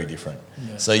did was very different.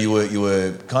 Yeah. So you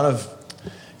were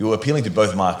appealing to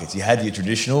both markets. You had your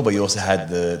traditional, but you also had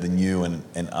the new. And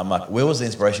I'm like, where was the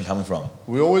inspiration coming from?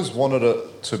 We always wanted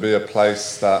it to be a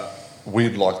place that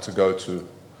we'd like to go to.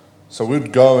 So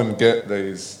we'd go and get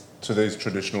these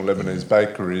traditional Lebanese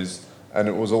bakeries, and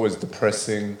it was always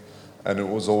depressing, and it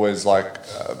was always like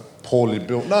poorly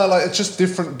built. No, like it's just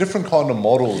different kind of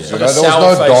models. Yeah. You know, Like a there was no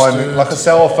sour-faced dining, dude. like a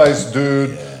sour-faced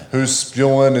dude who's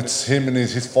spewing. It's him and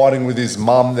he's fighting with his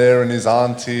mum there and his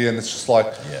auntie, and it's just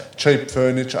like cheap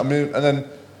furniture. I mean, and then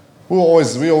we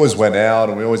always went out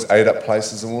and we always ate at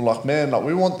places, and we were like, man, like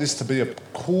we want this to be a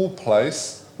cool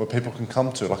place where people can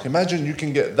come to. Like imagine you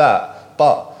can get that,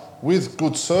 but with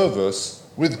good service,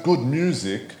 with good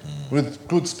music, with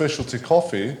good specialty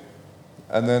coffee,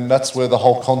 and then that's where the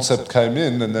whole concept came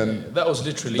in, and then That was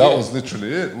literally that it. was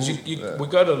literally it. We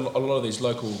go to a lot of these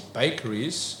local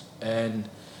bakeries, and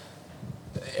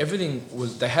everything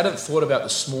was. They hadn't thought about the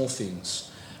small things.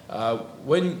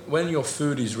 When your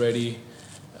food is ready,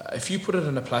 if you put it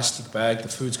in a plastic bag, the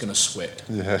food's going to sweat,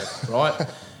 Yeah. right?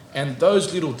 And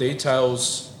those little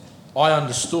details, I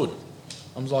understood.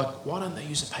 I was like, why don't they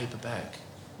use a paper bag?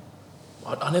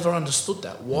 I never understood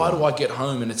that. Why do I get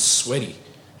home and it's sweaty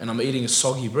and I'm eating a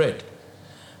soggy bread?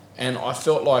 And I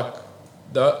felt like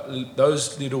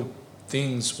those little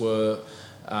things were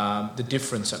the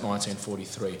difference at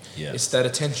 1943. Yeah. It's that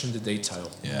attention to detail.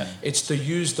 Yeah. It's to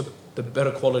use the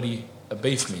better quality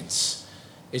beef mince.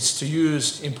 It's to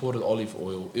use imported olive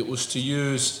oil. It was to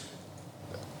use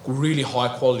really high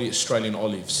quality Australian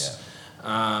olives.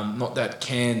 Not that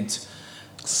canned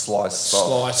Sliced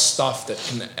stuff that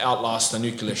can outlast a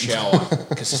nuclear shower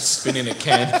because it's been in a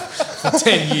can for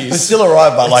 10 years. It's still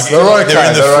alright, but like They're okay, they're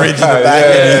in the they're fridge in okay, the back.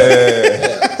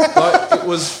 yeah. Like it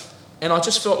was, and I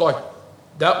just felt like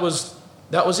that was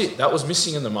it. That was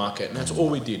missing in the market, and that's all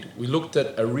we did. We looked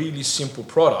at a really simple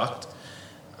product,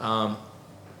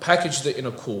 packaged it in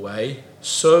a cool way,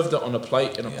 served it on a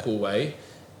plate in a cool way,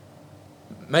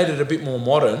 made it a bit more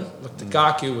modern. Like the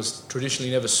gaki was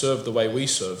traditionally never served the way we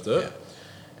served it. Yeah.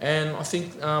 And I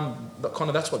think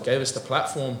that's what gave us the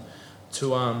platform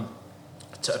to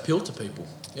appeal to people.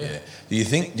 Yeah. Do you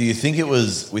think it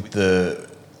was with the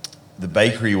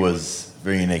bakery was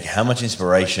very unique? How much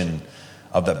inspiration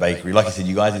of that bakery? Like I said,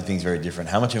 you guys did things very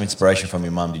different. How much of inspiration from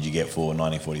your mum did you get for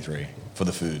 1943 for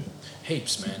the food?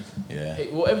 Heaps, man. Yeah.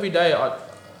 Well, every day I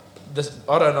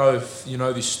don't know if you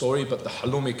know this story, but the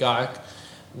halloumi ka'ak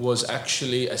was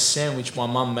actually a sandwich my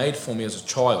mum made for me as a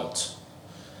child.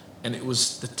 And it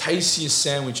was the tastiest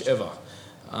sandwich ever.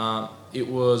 It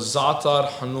was za'atar,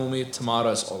 halloumi,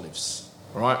 tomatoes, olives,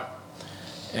 right?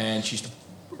 And she used to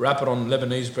wrap it on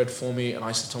Lebanese bread for me, and I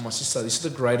used to tell my sister, this is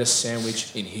the greatest sandwich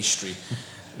in history.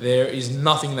 There is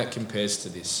nothing that compares to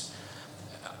this.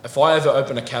 If I ever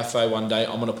open a cafe one day,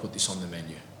 I'm going to put this on the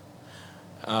menu.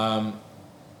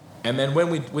 And then when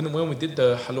we did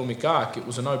the halloumi ka'ak, it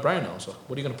was a no-brainer. I was like,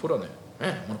 what are you going to put on there?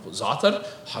 Man, I'm going to put za'atar,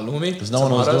 halloumi, Because no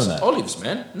one was doing that. olives,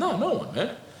 man. No one,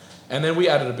 man. And then we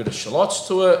added a bit of shallots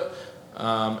to it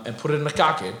and put it in a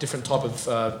kake, a different type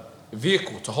of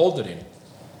vehicle to hold it in.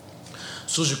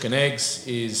 Sujuk and eggs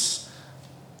is,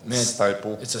 man,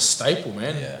 Staple. it's a staple,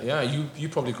 man. Yeah. You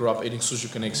probably grew up eating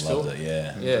sujuk and eggs, Phil. Loved it,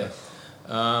 yeah. Yeah.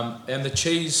 And the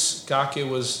cheese kake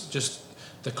was just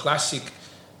the classic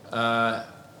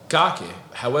kake.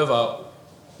 However,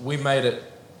 we made it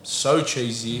so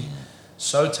cheesy,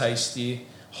 so tasty,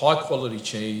 high quality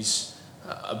cheese,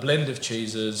 a blend of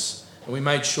cheeses, and we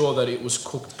made sure that it was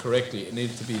cooked correctly. It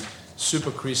needed to be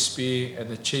super crispy, and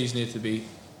the cheese needed to be,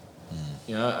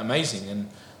 amazing. And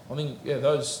I think, a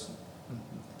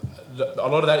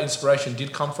lot of that inspiration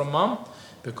did come from Mum,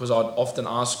 because I'd often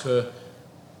ask her,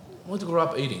 what did you grow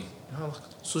up eating? Like,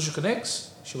 sujuk and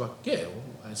eggs? She was like, yeah,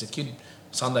 well, as a kid,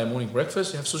 Sunday morning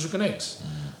breakfast, you have sujuk and eggs.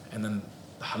 And then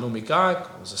the halloumi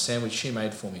gaik was a sandwich she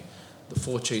made for me. The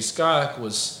 4-cheese gaik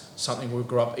was something we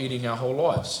grew up eating our whole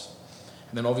lives.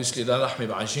 And then obviously the lahmi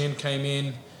b'ajin came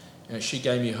in, and she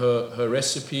gave me her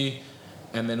recipe,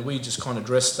 and then we just kind of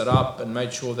dressed it up and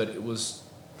made sure that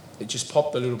it just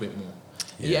popped a little bit more.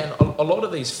 Yeah, and a lot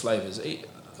of these flavors,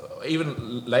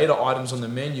 even later items on the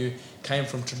menu, came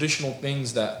from traditional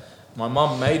things that my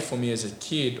mum made for me as a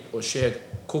kid, or she had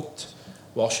cooked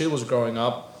while she was growing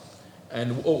up,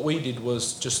 and what we did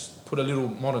was just put a little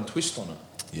modern twist on it.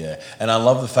 Yeah, and I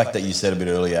love the fact that you said a bit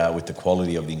earlier with the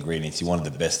quality of the ingredients, you wanted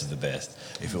the best of the best.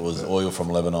 If it was oil from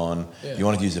Lebanon, you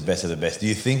wanted to use the best of the best. Do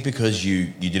you think because you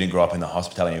didn't grow up in the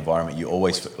hospitality environment, you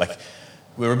always, like,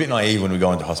 we're a bit naive when we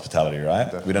go into hospitality, right?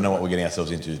 Definitely. We don't know what we're getting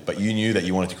ourselves into, but you knew that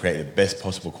you wanted to create the best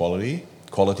possible quality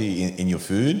in your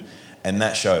food, and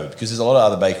that showed. Because there's a lot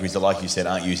of other bakeries that, like you said,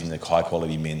 aren't using the high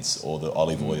quality mince or the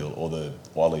olive oil or the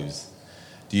olives.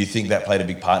 Do you think that played a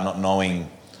big part, not knowing,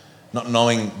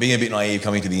 being a bit naive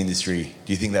coming to the industry?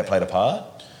 Do you think that played a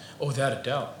part? Oh, without a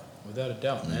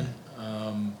doubt, man.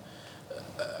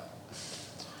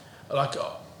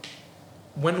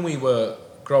 When we were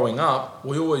growing up,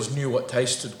 we always knew what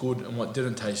tasted good and what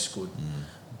didn't taste good,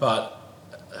 but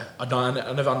I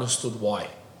never understood why,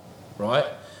 right?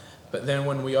 But then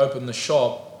when we opened the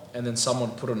shop, and then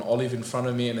someone put an olive in front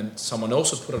of me, and then someone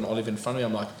else would put an olive in front of me,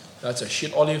 I'm like, that's a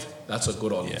shit olive, that's a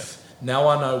good olive. Yeah. Now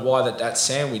I know why that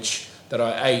sandwich that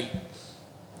I ate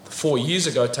 4 years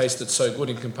ago tasted so good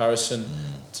in comparison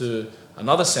to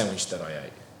another sandwich that I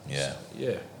ate. Yeah.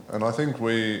 Yeah. And I think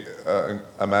we,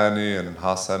 Amani and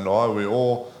Hassan and I,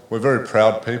 we're very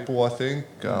proud people, I think.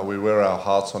 We wear our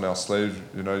hearts on our sleeve.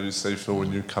 You know, you see, Phil,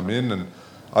 when you come in, and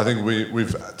I think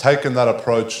we've taken that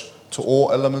approach to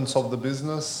all elements of the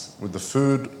business. With the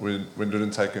food, we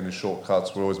didn't take any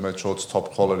shortcuts. We always made sure it's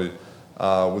top quality.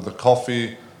 With the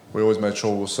coffee, we always made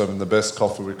sure we're serving the best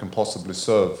coffee we can possibly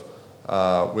serve.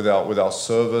 With our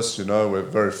service, you know, we're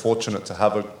very fortunate to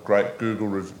have a great Google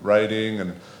rating,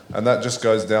 and that just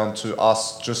goes down to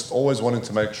us just always wanting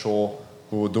to make sure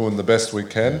we were doing the best we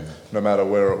can, no matter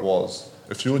where it was.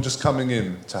 If you were just coming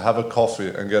in to have a coffee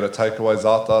and get a takeaway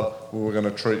za'atar, we were going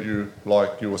to treat you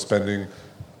like you were spending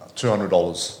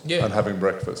 $200 and having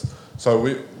breakfast. So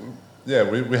we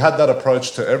had that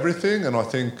approach to everything, and I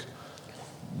think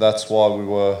that's why we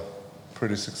were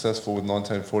pretty successful with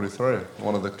 1943.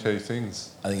 One of the key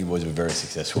things. I think you've always been very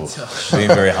successful, being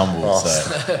very humble.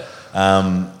 So,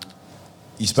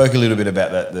 you spoke a little bit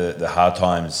about the hard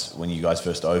times when you guys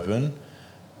first opened.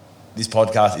 This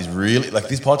podcast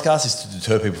is to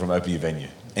deter people from opening a venue.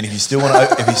 And if you still want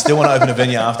to open a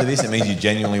venue after this, it means you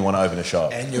genuinely want to open a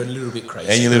shop. And you're a little bit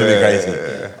crazy.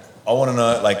 Yeah. I want to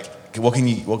know, like, what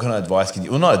kind of advice can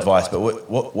you? Well, not advice, but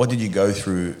what did you go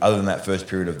through other than that first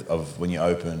period of when you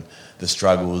opened, the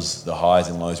struggles, the highs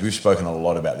and lows? We've spoken a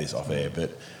lot about this off air,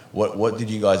 but what did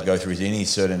you guys go through? Is there any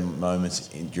certain moments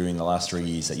during the last 3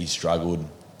 years that you struggled,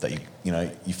 that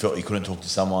you felt you couldn't talk to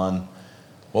someone?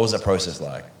 What was that process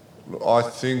like? I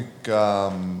think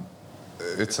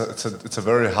it's a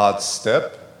very hard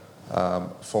step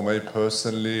for me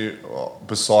personally.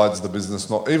 Besides the business,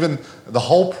 not even the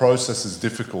whole process is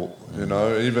difficult. You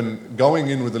know, even going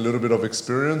in with a little bit of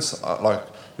experience, we're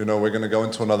going to go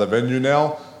into another venue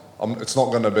now. It's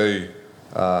not going to be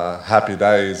happy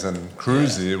days and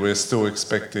cruisy. We're still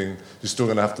expecting you're still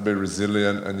going to have to be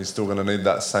resilient, and you're still going to need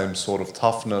that same sort of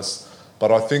toughness.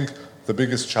 But I think the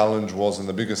biggest challenge was, and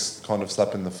the biggest kind of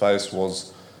slap in the face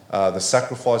was, the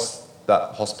sacrifice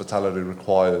that hospitality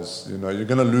requires. You know, you're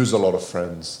going to lose a lot of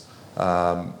friends.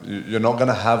 You're not going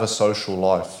to have a social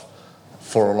life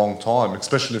for a long time,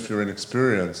 especially if you're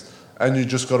inexperienced. And you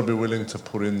just got to be willing to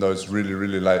put in those really,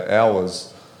 really late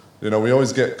hours. You know, we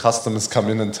always get customers come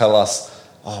in and tell us,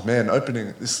 oh man,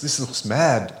 opening, this looks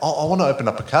mad. I want to open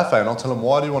up a cafe. And I'll tell them,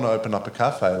 why do you want to open up a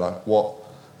cafe? Like, what?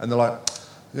 And they're like,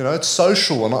 you know, it's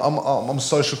social, and I'm a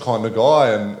social kind of guy,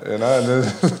 and you know, and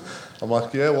then I'm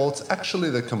like, yeah, well, it's actually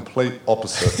the complete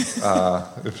opposite.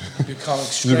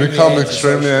 You become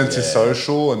extremely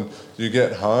antisocial, and you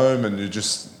get home, and you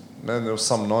just, man, there was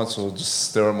some nights where I'll just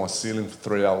stare at my ceiling for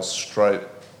 3 hours straight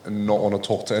and not want to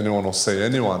talk to anyone or see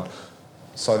anyone.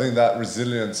 So I think that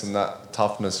resilience and that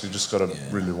toughness, you just got to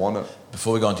really want it.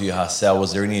 Before we go on to your Hassel,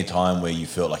 was there any time where you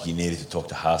felt like you needed to talk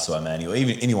to Hass or Amani, or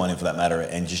even anyone for that matter,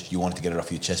 and just you wanted to get it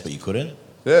off your chest but you couldn't?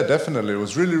 Yeah, definitely. It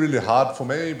was really, really hard for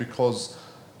me because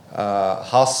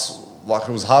Hass, like,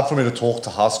 it was hard for me to talk to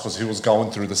Hass because he was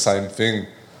going through the same thing.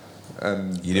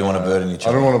 And you didn't want to burden each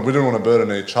other? We didn't want to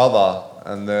burden each other.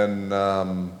 And then,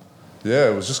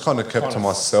 it was just kind of kept to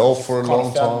myself for a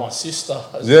long found time. my sister.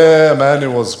 Yeah,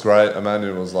 Amanda was great.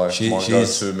 Amanda was like my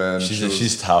go-to, man.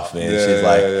 She's tough, man. Yeah, she's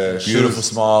like yeah. beautiful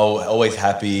smile, always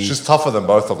happy. She's tougher than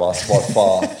both of us by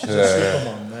far.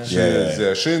 Superman, man. She is.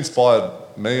 Yeah, she inspired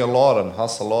me a lot and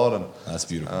us a lot. And That's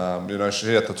beautiful. you know,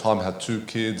 she at the time had 2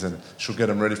 kids, and she'll get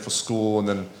them ready for school, and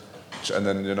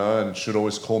then you know, and she'd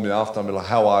always call me after and be like,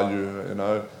 "How are you?" You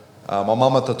know. My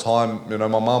mum at the time, you know,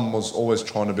 my mum was always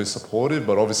trying to be supportive,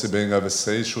 but obviously being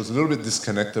overseas, she was a little bit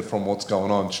disconnected from what's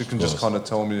going on. She can just kind of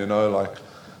tell me, you know, like,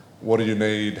 what do you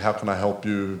need? How can I help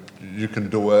you? You can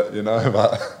do it, you know.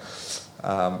 But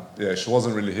yeah, she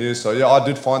wasn't really here. So yeah, I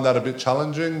did find that a bit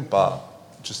challenging, but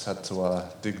just had to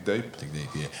dig deep. Dig deep,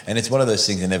 yeah. And it's one of those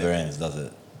things that never ends, does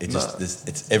it?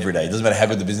 It's every day. It doesn't matter how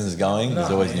good the business is going,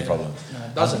 there's always new problems. No,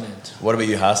 it doesn't end. What about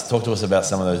you, Huss? Talk to us about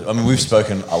some of those. I mean, we've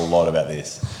spoken a lot about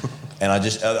this. And I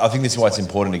think this is why it's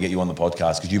important to get you on the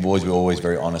podcast, because you boys were always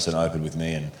very honest and open with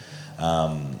me. And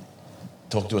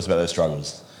talk to us about those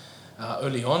struggles.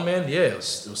 Early on, man, yeah, it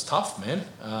was tough, man.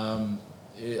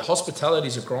 Hospitality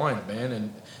is a grind, man,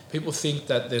 and people think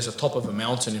that there's a top of a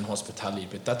mountain in hospitality,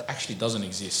 but that actually doesn't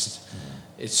exist.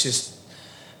 It's just,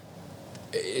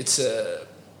 it's a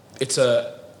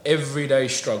everyday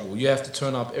struggle. You have to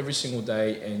turn up every single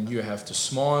day, and you have to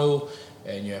smile,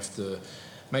 and you have to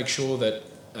make sure that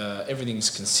everything is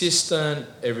consistent,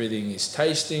 everything is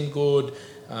tasting good,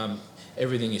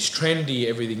 everything is trendy,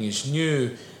 everything is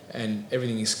new, and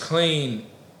everything is clean,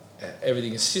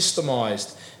 everything is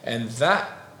systemized, and that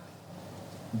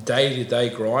day-to-day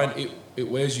grind, it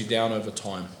wears you down over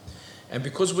time. And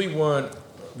because we weren't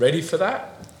ready for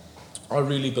that, I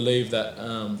really believe that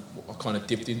I kind of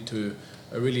dipped into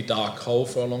a really dark hole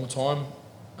for a long time.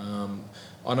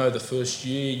 I know the first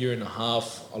year and a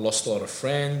half, I lost a lot of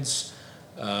friends.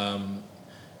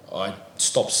 I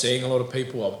stopped seeing a lot of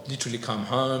people. I'd literally come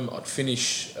home, I'd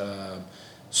finish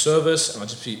service, and I'd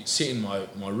just sit in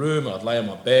my room, I'd lay on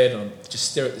my bed, and I'd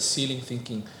just stare at the ceiling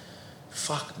thinking,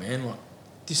 fuck, man, like,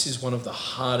 this is one of the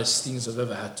hardest things I've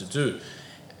ever had to do.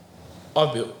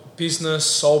 I've built business,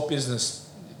 sold business,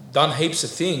 done heaps of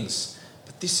things,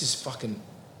 but this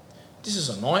is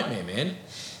a nightmare, man.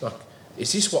 Like,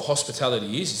 is this what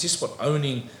hospitality is? Is this what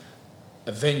owning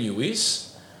a venue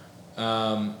is?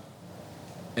 And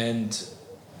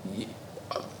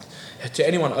to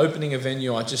anyone opening a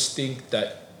venue, I just think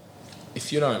that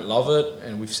if you don't love it,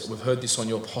 and we've heard this on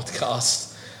your podcast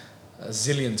a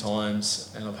zillion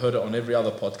times, and I've heard it on every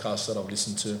other podcast that I've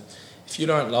listened to, if you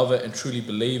don't love it and truly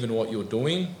believe in what you're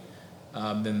doing,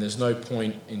 then there's no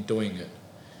point in doing it.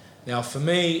 Now, for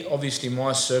me, obviously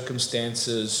my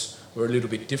circumstances were a little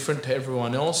bit different to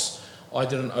everyone else. I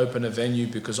didn't open a venue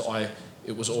because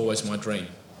it was always my dream.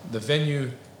 The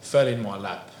venue fell in my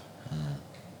lap.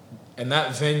 And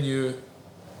that venue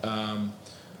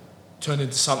turned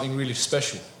into something really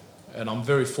special. And I'm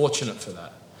very fortunate for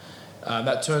that.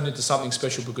 That turned into something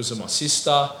special because of my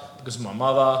sister, because of my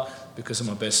mother, because of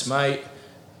my best mate.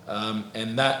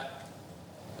 And that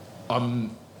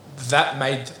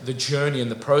made the journey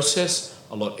and the process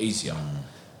a lot easier.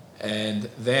 And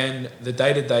then the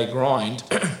day-to-day grind,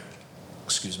 the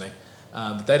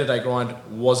day-to-day grind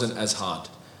wasn't as hard.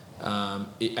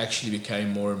 It actually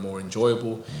became more and more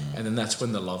enjoyable, and then that's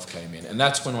when the love came in. And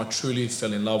that's when I truly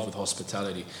fell in love with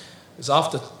hospitality. Because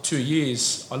after 2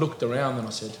 years, I looked around and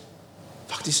I said,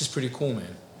 fuck, this is pretty cool,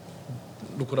 man.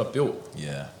 Look what I've built.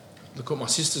 Yeah. Look what my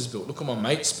sister's built. Look what my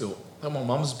mates built. Look what my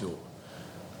mum's built.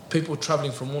 People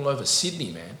travelling from all over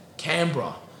Sydney, man.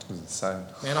 Canberra. It was insane.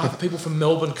 Man, I have people from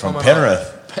Melbourne coming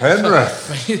Penrith. Penrith.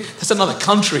 That's another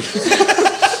country.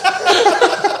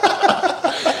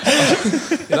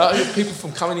 You know, people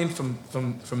from coming in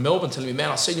from Melbourne telling me, man,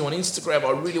 I seen you on Instagram,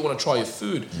 I really want to try your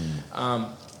food.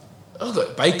 I've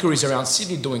got bakeries around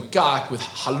Sydney doing garlic with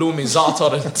halloumi,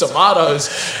 za'atar and tomatoes.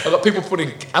 I've got people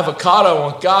putting avocado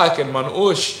on garlic and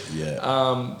manouche.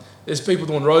 Yeah. There's people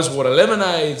doing rosewater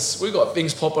lemonades. We've got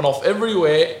things popping off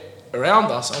everywhere around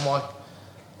us.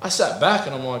 I sat back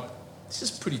and I'm like, this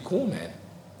is pretty cool, man.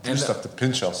 We just have to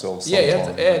pinch ourselves.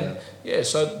 Yeah,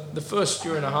 so the first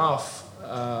year and a half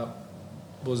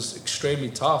was extremely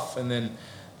tough, and then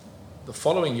the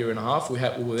following year and a half we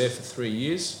were there for 3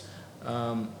 years.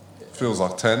 Feels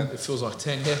like 10. It feels like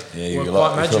 10, yeah. Yeah, you feel a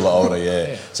lot older,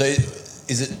 yeah. So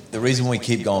is it the reason we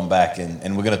keep going back,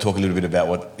 and we're going to talk a little bit about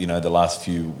what, you know, the last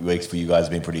few weeks for you guys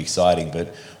have been pretty exciting,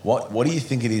 but what do you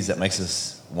think it is that makes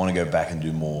us want to go back and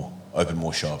do more, open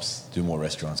more shops, do more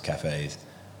restaurants, cafes?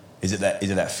 Is it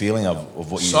that feeling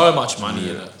of what you... So much money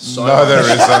in it. No, there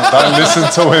isn't. Don't listen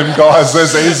to him, guys.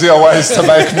 There's easier ways to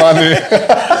make money.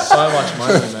 So much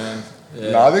money, man. Yeah.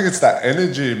 Yeah. No, I think it's that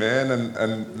energy, man,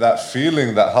 and that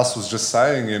feeling that Huss was just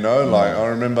saying, you know. Like, I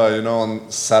remember, you know,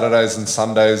 on Saturdays and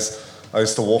Sundays, I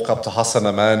used to walk up to Hassan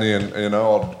Amani and, you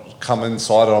know, I'd come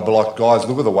inside and I'd be like, guys,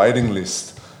 look at the waiting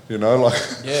list. You know, like,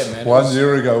 Yeah, man, one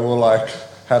year ago, we were like,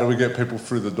 how do we get people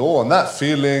through the door? And that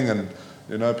feeling and,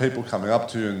 you know, people coming up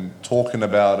to you and talking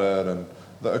about it and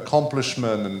the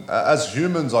accomplishment. And as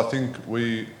humans, I think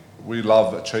we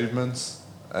love achievements.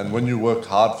 And when you work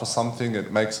hard for something,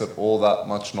 it makes it all that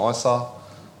much nicer.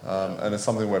 And it's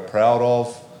something we're proud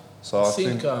of. So I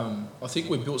think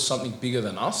we built something bigger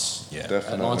than us Yeah. at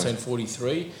Definitely.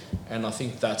 1943, and I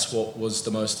think that's what was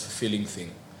the most fulfilling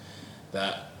thing.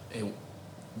 That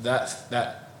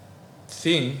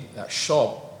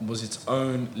shop was its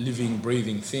own living,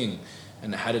 breathing thing,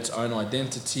 and it had its own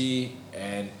identity,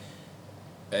 and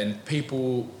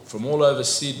people from all over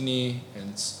Sydney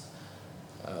and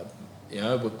you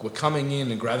know, were coming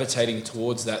in and gravitating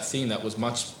towards that thing that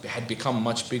had become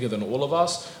much bigger than all of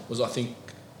us. Was, I think,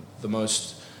 the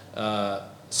most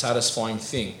satisfying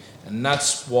thing, and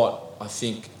that's what I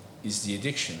think is the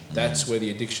addiction. That's where the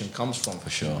addiction comes from. For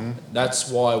sure. That's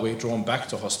why we're drawn back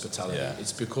to hospitality. Yeah.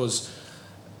 It's because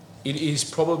it is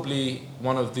probably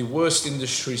one of the worst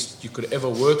industries you could ever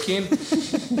work in,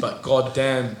 but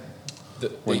goddamn,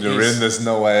 when you're in, there's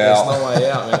no way out. There's no way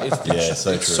out, man. It's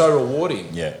true. so rewarding.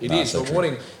 Yeah, it is so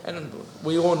rewarding, and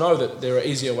we all know that there are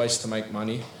easier ways to make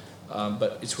money,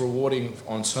 but it's rewarding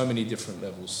on so many different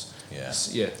levels. Yeah.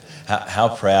 Yeah. How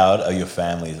proud are your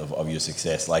families of your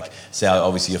success? Like, say,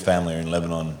 obviously your family are in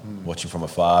Lebanon watching from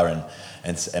afar,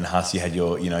 and Huss, you had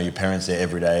your parents there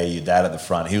every day, your dad at the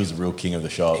front. He was the real king of the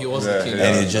shop. He was the king.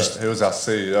 And he was our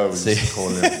CEO, we used to call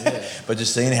him. Yeah. But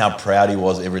just seeing how proud he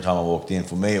was every time I walked in,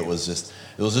 for me, it was just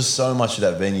so much of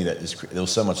that venue that there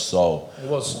was so much soul. It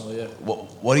was, yeah.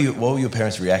 What were your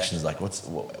parents' reactions like?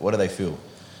 What do they feel?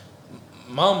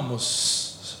 Mum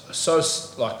was so,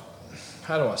 like,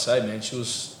 how do I say, man? She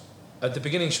was, at the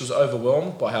beginning, she was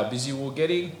overwhelmed by how busy we were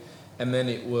getting, and then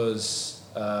it was,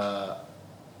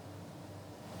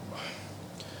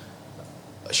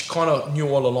 she kind of knew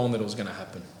all along that it was going to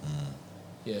happen.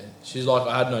 Yeah, she's like,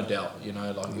 I had no doubt, you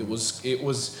know, like it was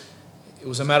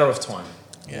a matter of time.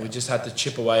 Yeah. We just had to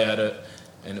chip away at it,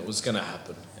 and it was going to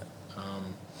happen.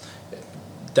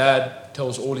 Dad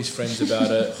tells all his friends about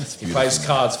it. He plays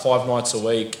cards 5 nights a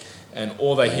week, and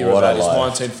all they hear What a about is life.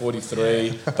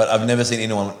 1943. But I've never seen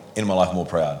anyone in my life more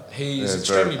proud. He's Yeah,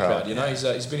 extremely very proud. proud. You know,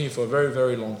 he's been here for a very,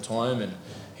 very long time, and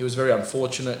he was very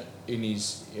unfortunate in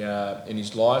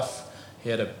his life. He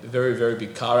had a very, very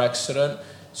big car accident,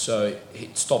 so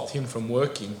it stopped him from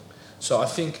working. So I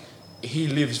think he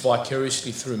lives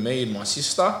vicariously through me and my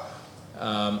sister,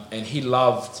 and he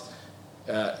loved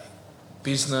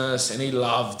business, and he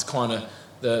loved kind of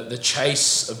the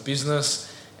chase of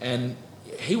business, and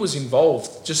he was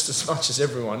involved just as much as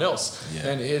everyone else. Yeah.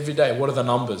 And every day, what are the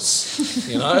numbers?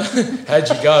 You know, how'd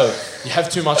you go? You have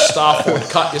too much staff, or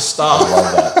cut your staff. I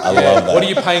love that. I love that. What are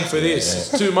you paying for this?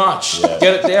 It's too much. Yeah.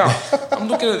 Get it down. I'm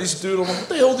looking at this dude. I'm like, what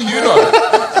the hell do you know?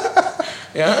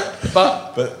 Yeah,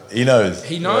 But he knows.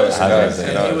 he knows, Yeah, and, he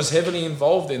and knows. he was heavily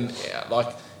involved in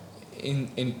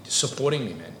supporting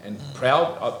me, man. And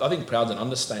proud. I think proud's an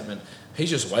understatement. He's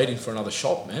just waiting for another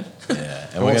shop, man. Yeah.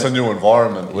 And wants a new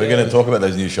environment. We're going to talk about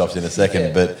those new shops in a second,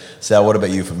 Yeah. but Sal, what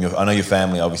about you? I know your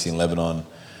family, obviously in Lebanon.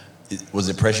 Was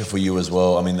it pressure for you as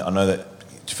well? I mean, I know that.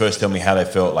 First, tell me how they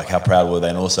felt, like how proud were they,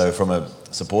 and also from a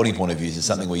supporting point of view, is it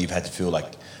something where you've had to feel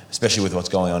like, especially with what's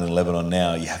going on in Lebanon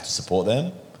now, you have to support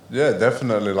them? Yeah,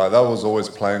 definitely. Like, that was always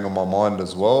playing on my mind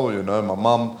as well. You know, my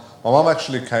mum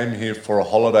actually came here for a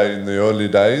holiday in the early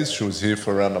days. She was here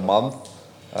for around a month.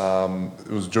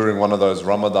 It was during one of those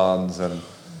Ramadans, and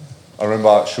I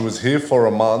remember she was here for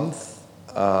a month,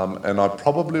 and I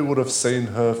probably would have seen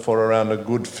her for around a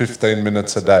good 15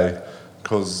 minutes a day,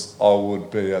 because I would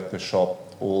be at the shop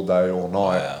all day, all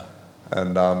night. Wow.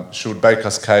 And she would bake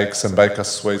us cakes and bake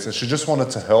us sweets, and she just wanted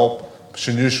to help.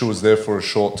 She knew she was there for a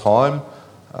short time.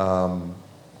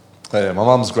 Yeah, my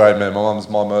mum's great, man. My mum's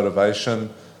my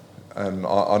motivation. And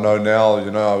I know now,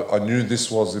 you know, I knew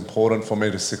this was important for me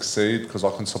to succeed because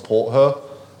I can support her.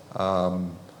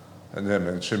 And yeah,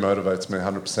 man, she motivates me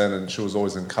 100%, and she was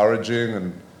always encouraging.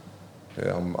 And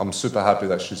yeah, I'm super happy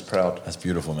that she's proud. That's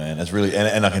beautiful, man. That's really,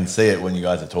 and I can see it when you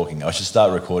guys are talking. I should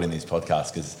start recording these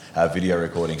podcasts, because video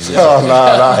recording. Cause Oh,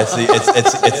 no. it's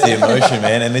the emotion,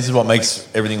 man. And this is what makes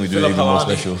everything we do Philip even more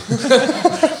Halani. special.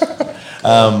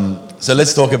 So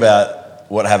let's talk about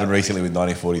what happened recently with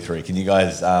 1943. Can you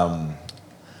guys,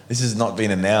 This has not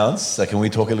been announced, so can we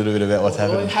talk a little bit about what's Well,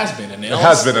 happening? it has been announced. It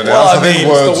has been announced. Well, I I think mean,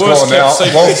 word's it's the worst gone kept out.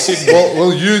 secret in Sydney.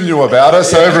 Well, you knew about it,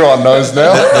 so everyone knows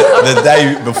now. The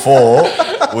day before,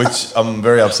 which I'm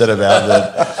very upset about.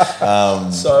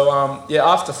 That So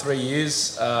after 3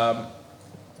 years,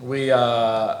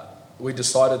 we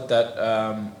decided that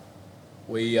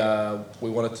we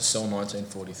wanted to sell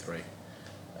 1943,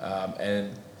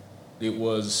 and it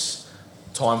was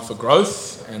time for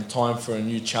growth and time for a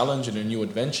new challenge and a new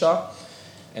adventure,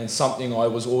 and something I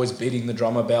was always beating the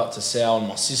drum about to Sal and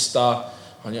my sister.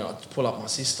 And I'd pull up my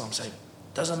sister and say,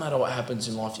 doesn't matter what happens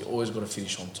in life, you always got to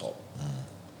finish on top.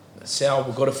 Sal,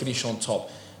 we've got to finish on top.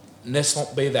 Let's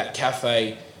not be that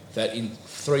cafe that in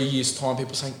 3 years' time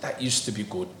people are saying that used to be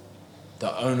good.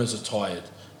 The owners are tired.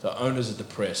 The owners are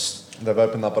depressed. They've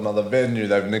opened up another venue.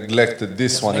 They've neglected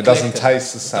this one. It doesn't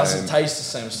taste the same. It doesn't taste the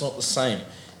same. It's not the same.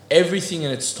 Everything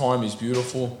in its time is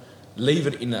beautiful. Leave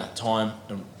it in that time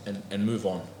and move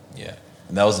on. yeah,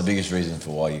 and that was the biggest reason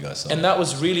for why you guys sold. And that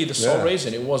was really the sole Yeah.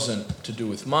 reason. It wasn't to do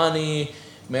with money.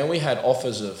 Man, we had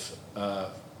offers of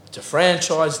to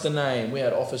franchise the name. We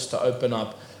had offers to open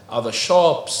up other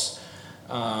shops.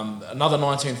 Another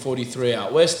 1943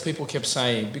 out west. People kept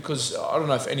saying, because I don't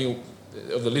know if any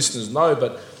of the listeners know,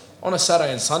 but on a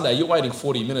Saturday and Sunday, you're waiting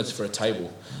 40 minutes for a table.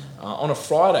 On a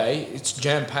Friday, it's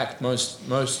jam-packed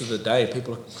most of the day.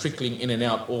 People are trickling in and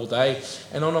out all day.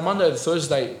 And on a Monday to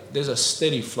Thursday, there's a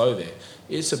steady flow there.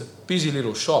 It's a busy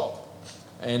little shop.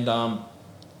 And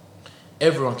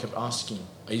everyone kept asking,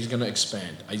 are you going to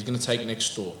expand? Are you going to take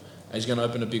next door? Are you going to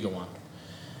open a bigger one?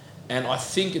 And I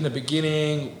think in the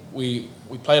beginning, we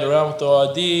played around with the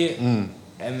idea.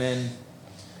 And then,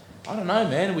 I don't know,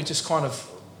 man, we just kind of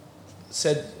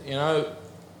said,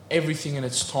 everything in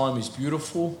its time is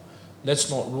beautiful.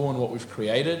 Let's not ruin what we've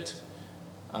created.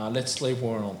 Let's leave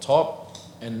one on top.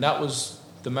 And that was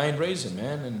the main reason,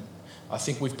 man. And I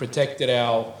think we've protected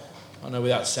I know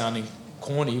without sounding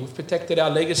corny, we've protected our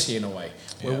legacy in a way.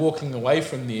 Yeah. We're walking away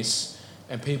from this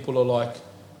and people are like,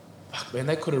 fuck, man,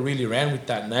 they could have really ran with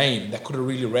that name. They could have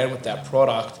really ran with that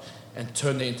product and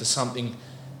turned it into something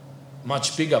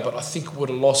much bigger. But I think it would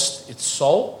have lost its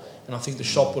soul, and I think the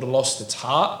shop would have lost its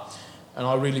heart. And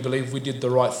I really believe we did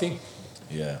the right thing.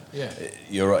 Yeah. Yeah.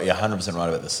 You're right. You're 100% right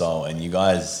about the soul. And you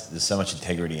guys, there's so much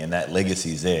integrity, and that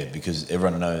legacy is there because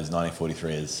everyone knows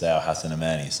 1943 as Sal, Hassan, and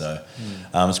Manny. So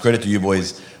it's credit to you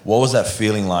boys. What was that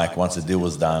feeling like once the deal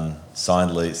was done,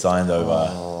 signed over?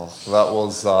 Oh, that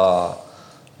was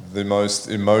the most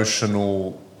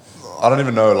emotional. I don't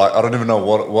even know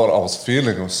what I was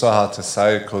feeling. It was so hard to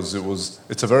say because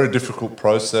it's a very difficult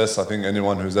process. I think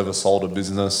anyone who's ever sold a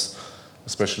business,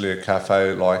 especially a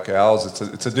cafe like ours,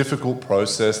 it's a difficult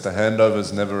process. The handover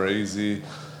is never easy.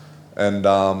 And,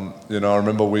 I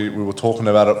remember we were talking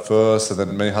about it first, and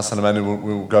then me, Hassan and Manny,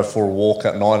 we would go for a walk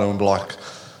at night and we'd be like,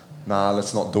 nah,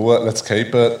 let's not do it. Let's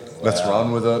keep it. Let's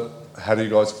run with it. How do you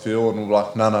guys feel? And we'll be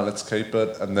like, no, let's keep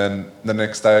it. And then the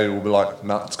next day we'll be like,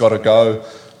 nah, it's got to go.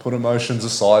 Put emotions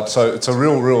aside. So it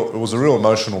was a real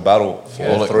emotional battle for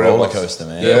all three of us. Roller coaster,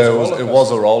 man. Yeah, it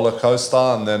was a roller coaster.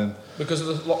 And then... Because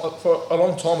for a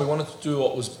long time we wanted to do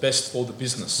what was best for the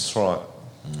business. That's right.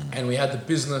 And we had the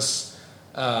business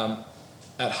at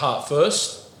heart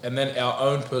first, and then our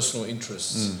own personal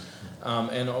interests.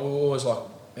 And we were always like,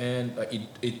 man,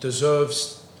 it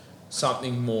deserves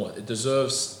something more. It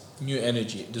deserves new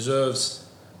energy. It deserves,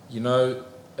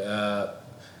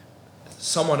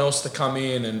 someone else to come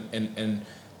in and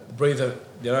breathe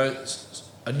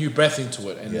a new breath into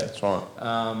it. And That's right.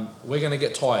 we're going to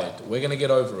get tired. We're going to get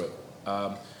over it.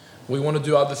 We want to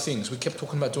do other things. We kept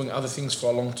talking about doing other things for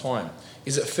a long time.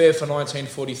 Is it fair for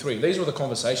 1943? These were the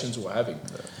conversations we were having.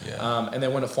 Yeah. And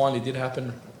then when it finally did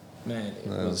happen, man, it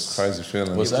was a crazy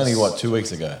feeling. It was only, 2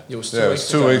 weeks ago? It was 2 it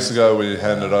weeks was 2 weeks ago we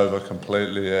handed over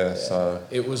completely, so...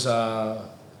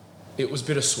 It was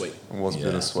bittersweet. It was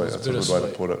bittersweet, It was that's a good way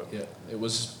to put it. Yeah, it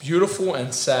was beautiful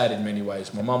and sad in many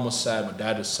ways. My mum was sad, my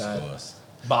dad was sad.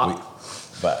 But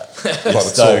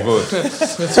It's all good.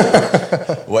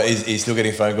 What is he still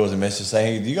getting phone calls and messages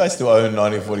saying, do you guys still own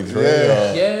 1943?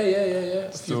 Yeah.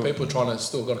 A few people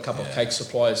still got a couple of cake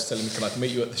suppliers telling me, can I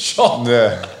meet you at the shop?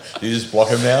 Yeah. Do you just block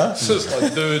him now? It's just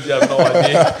like, dude, you have no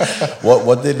idea.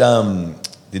 What did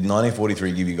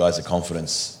 1943 give you guys the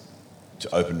confidence to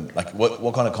open? Like,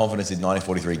 what kind of confidence did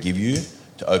 1943 give you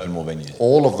to open more venues?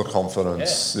 All of the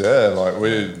confidence,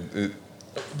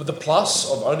 But the plus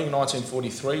of owning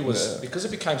 1943 was because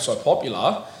it became so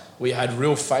popular, we had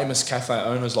real famous cafe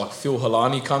owners like Phil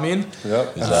Halani come in. Yeah,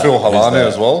 and Phil Halani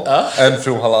as well. And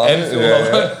Phil Halani.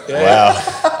 Wow.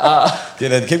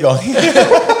 Keep going.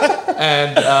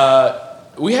 And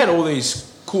we had all these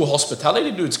cool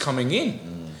hospitality dudes coming in.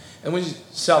 And we,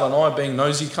 Sal and I being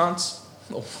nosy cunts,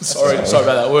 sorry about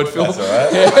that word, Phil. That's all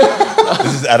right.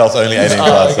 This is adults only 18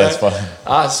 plus, okay. that's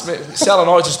fine. Sal and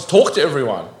I just talk to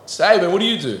everyone. Say, hey man, what do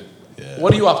you do? Yeah.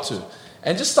 What are you up to?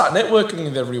 And just start networking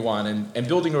with everyone and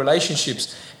building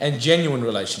relationships and genuine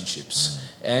relationships.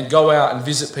 And go out and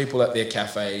visit people at their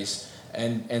cafes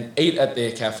and eat at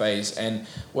their cafes. And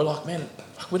we're like, man,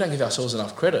 we don't give ourselves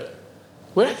enough credit.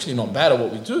 We're actually not bad at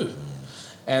what we do.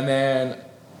 And then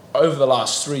over the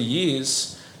last 3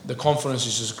 years, the confidence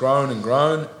has just grown and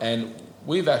grown. And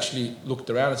we've actually looked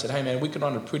around and said, hey man, we can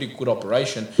run a pretty good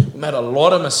operation. We made a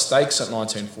lot of mistakes at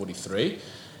 1943.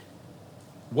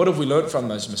 What have we learned from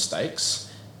those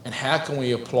mistakes, and how can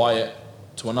we apply it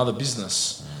to another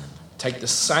business? Take the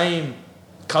same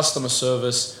customer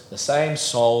service, the same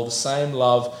soul, the same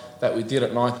love that we had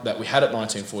at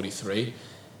 1943,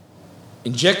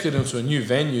 inject it into a new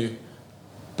venue,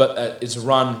 but it's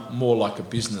run more like a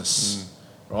business,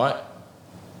 right?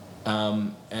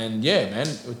 And yeah, man,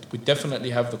 we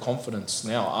definitely have the confidence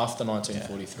now after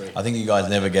 1943. I think you guys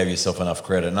never gave yourself enough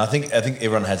credit, and I think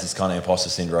everyone has this kind of imposter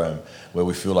syndrome where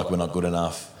we feel like we're not good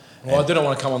enough. Well, I didn't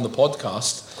want to come on the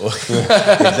podcast.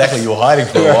 Exactly, you were hiding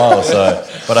for a while.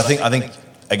 But I think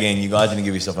again, you guys didn't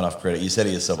give yourself enough credit. You said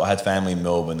it yourself. I had family in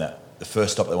Melbourne that the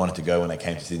first stop they wanted to go when they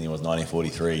came to Sydney was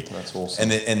 1943. That's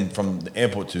awesome. And from the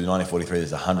airport to 1943,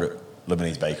 there's 100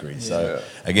 Lebanese bakeries. So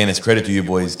again, it's credit to you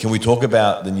boys. Can we talk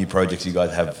about the new projects you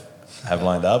guys have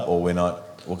lined up, or we're not?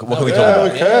 What can we talk about?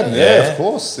 Yeah, we can. Yeah, of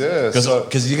course. Yeah,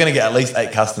 because you're going to get at least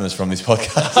 8 customers from this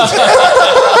podcast.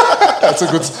 that's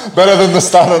better than the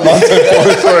start of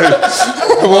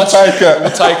 1943. We'll take it.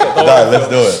 No, let's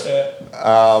do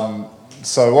it.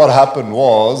 So what happened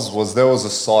was there was a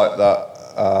site that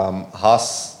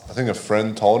Huss, I think a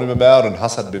friend told him about, and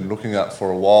Huss had been looking at for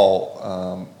a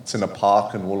while. It's in a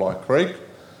park in Woolai Creek,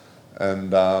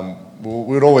 and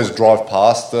we'd always drive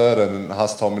past it, and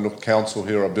Huss told me, look, council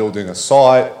here are building a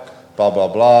site, blah, blah,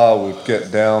 blah. We'd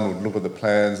get down, we'd look at the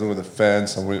plans, look at the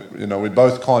fence, and we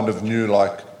both kind of knew,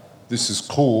 like, this is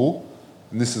cool,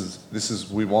 and this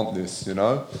is we want this,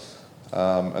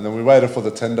 And then we waited for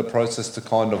the tender process to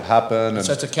kind of happen. And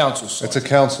so it's a council site? It's a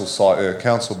council site, yeah.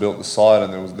 Council built the site,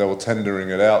 and they were tendering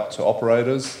it out to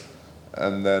operators.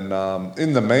 And then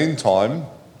in the meantime,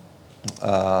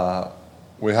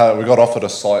 we got offered a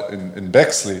site in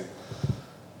Bexley.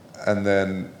 And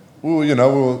then we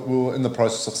were in the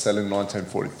process of selling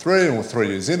 1943, and we're 3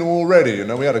 years in, and we were ready.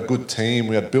 We had a good team.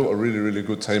 We had built a really, really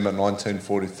good team at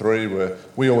 1943, where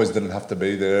we always didn't have to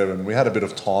be there, and we had a bit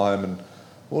of time. And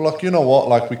we're like, you know what?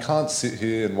 Like, we can't sit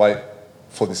here and wait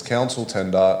for this council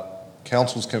tender.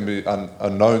 Councils are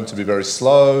known to be very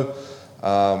slow.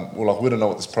 We're like, we don't know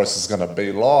what this process is going to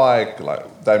be like. Like,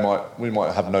 we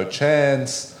might have no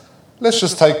chance. Let's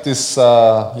just take this.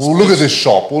 We'll look at this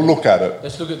shop. We'll look at it.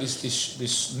 Let's look at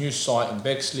this new site in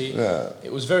Bexley. Yeah.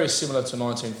 It was very similar to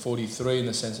 1943 in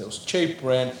the sense that it was cheap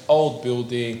rent, old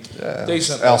building,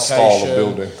 decent our location. style of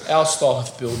building. Our style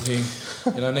of building.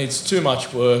 Needs too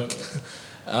much work.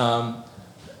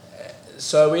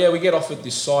 So we get offered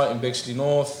this site in Bexley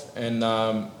North, and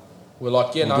we're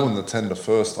like, we're doing the tender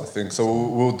first, I think. So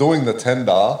we were doing the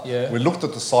tender. Yeah. We looked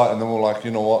at the site, and then we're like, you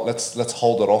know what? Let's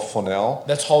hold it off for now.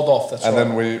 Let's hold off. That's and right.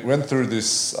 then we went through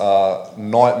this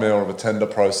nightmare of a tender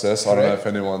process. Correct. I don't know if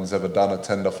anyone's ever done a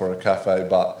tender for a cafe,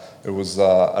 but it was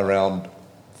around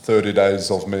 30 days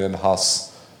of me and Huss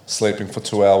sleeping for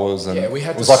 2 hours, and we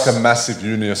had it was like a massive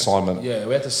uni assignment. Yeah,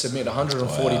 we had to submit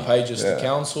 140 pages to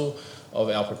council of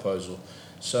our proposal.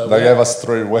 So they gave us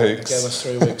 3 weeks. They gave us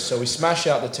 3 weeks. So we smash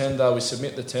out the tender, we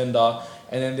submit the tender,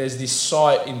 and then there's this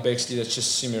site in Bexley that's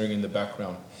just simmering in the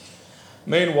background.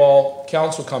 Meanwhile,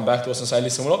 council come back to us and say,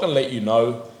 listen, we're not going to let you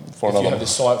know if you have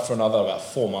this site for another about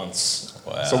 4 months.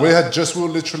 Wow. So we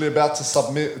were literally about to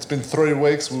submit. It's been 3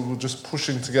 weeks. We were just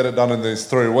pushing to get it done in these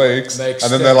 3 weeks.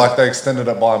 And then they extended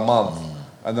it by a month.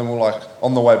 And then we're like,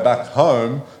 on the way back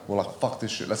home, we're like, fuck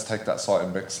this shit, let's take that site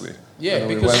in Bexley. Yeah,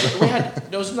 because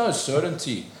there was no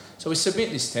certainty. So we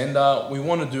submit this tender, we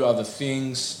want to do other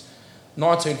things.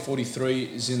 1943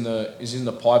 is in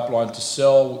the pipeline to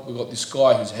sell. We've got this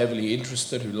guy who's heavily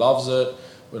interested, who loves it.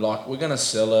 We're like, we're going to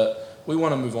sell it. We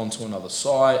want to move on to another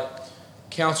site.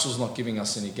 Council's not giving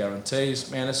us any guarantees.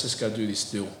 Man, let's just go do this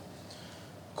deal.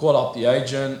 Call up the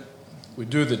agent, we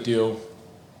do the deal,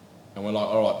 and we're like,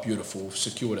 all right, beautiful, we've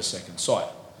secured a second site.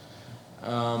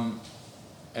 And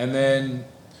then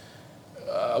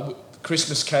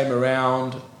Christmas came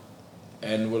around,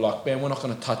 and we're like, man, we're not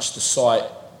going to touch the site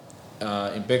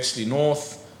in Bexley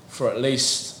North for at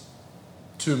least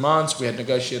 2 months. We had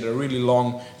negotiated a really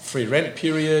long free rent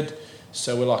period.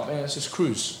 So we're like, man, let's just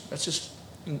cruise. Let's just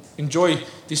enjoy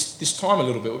this time a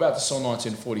little bit. We're about to sell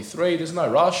 1943. There's no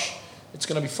rush. It's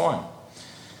going to be fine.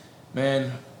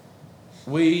 Man,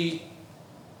 we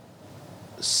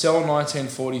sell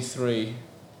 1943.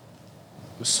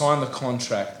 We sign the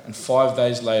contract, and 5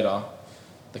 days later,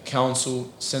 the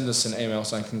council send us an email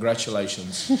saying,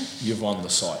 congratulations, you've won the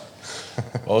site.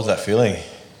 What was that feeling?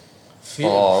 So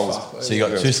you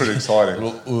got two. It's pretty exciting.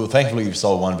 Well, thankfully you've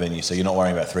sold one venue, so you're not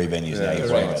worrying about 3 venues now. You're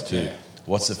worrying about 2. Yeah.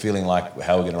 What's the feeling like?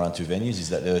 How we're going to run 2 venues? Is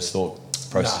that the thought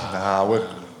process?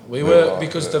 We were,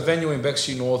 because the venue in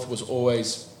Bexley North was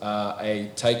always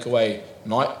a takeaway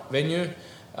night venue.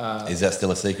 Is that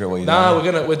still a secret? What you're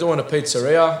doing? We're doing a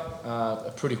pizzeria,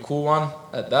 a pretty cool one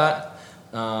at that.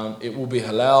 It will be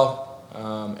halal,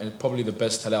 and probably the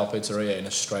best halal pizzeria in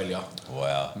Australia.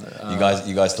 Wow,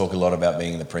 you guys talk a lot about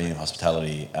being in the premium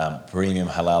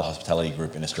halal hospitality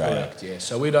group in Australia. Correct. Yeah.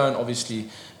 So we don't obviously.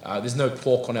 There's no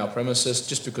pork on our premises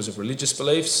just because of religious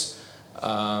beliefs,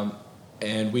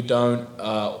 and we don't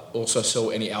also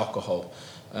sell any alcohol.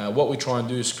 What we try and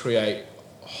do is create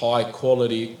high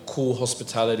quality, cool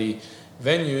hospitality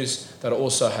venues that are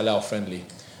also halal friendly.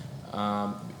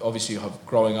 Obviously,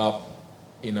 growing up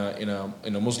in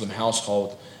a Muslim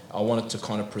household, I wanted to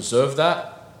kind of preserve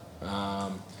that,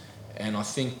 and I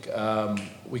think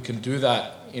we can do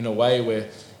that in a way where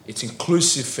it's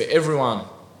inclusive for everyone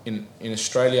in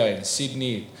Australia, in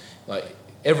Sydney. Like,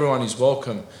 everyone is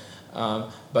welcome,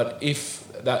 but if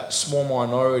that small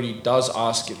minority does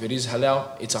ask if it is halal,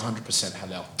 it's 100%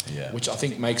 halal, which I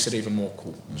think makes it even more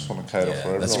cool. Just want to cater for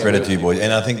everyone. That's credit to you, boys.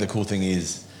 And I think the cool thing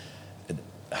is,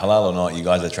 halal or not, you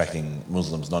guys are attracting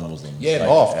Muslims, non-Muslims. Yeah, of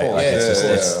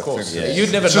course. Of course. Yeah.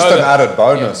 You'd never it's know just an that, added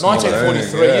bonus.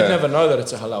 1943, you'd never know that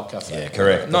it's a halal cafe. Yeah,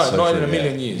 correct. No, so not true, in a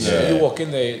million years. Yeah. You walk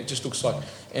in there, it just looks like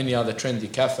any other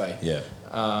trendy cafe. Yeah.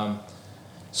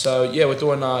 So yeah, we're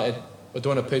doing a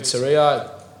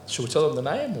pizzeria. Should we tell them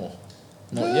the name or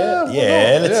not yet?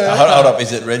 Yeah, let's hold up.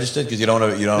 Is it registered? Because you don't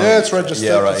want to. Yeah, it's registered.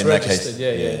 Yeah, right. It's in registered. that case, Yeah,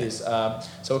 it is.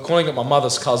 So we're calling it my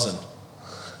mother's cousin.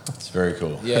 It's very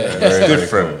cool. Yeah, very, very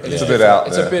different. cool. It's a bit out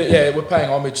It's there. a bit. Yeah, we're paying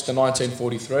homage to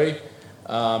 1943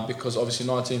 because obviously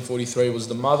 1943 was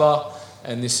the mother,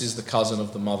 and this is the cousin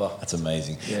of the mother. That's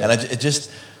amazing. Yeah. And it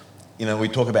just, we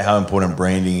talk about how important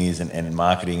branding is and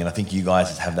marketing, and I think you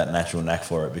guys have that natural knack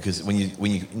for it, because when you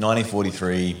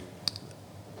 1943,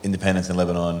 independence in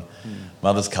Lebanon,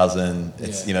 mother's cousin,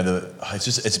 it's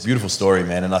it's a beautiful story,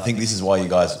 man. And I think this is why you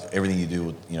guys, everything you do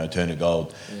will turn to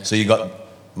gold. Yeah. So you got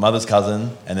mother's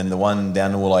cousin, and then the one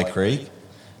down in Walleye Creek.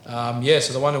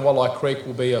 So the one in Walleye Creek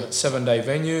will be a 7-day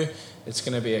venue. It's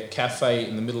going to be a cafe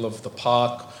in the middle of the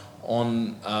park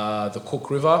on the Cooks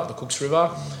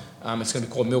River. It's going to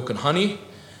be called Milk and Honey.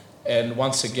 And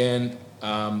once again,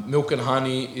 Milk and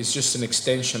Honey is just an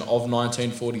extension of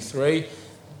 1943.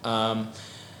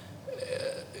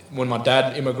 When my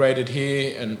dad immigrated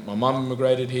here and my mum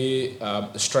immigrated here,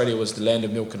 Australia was the land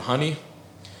of milk and honey.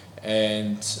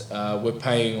 And we're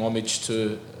paying homage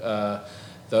to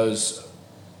those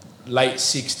late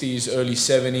 60s, early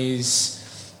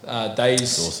 70s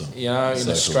days, awesome. In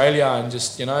Australia. Cool. And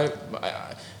just,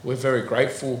 we're very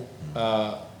grateful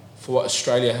for what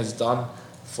Australia has done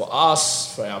for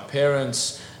us, for our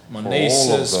parents, my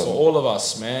nieces, for all of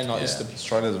us, man.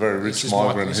 Australia's a very rich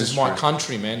migrant history. This is my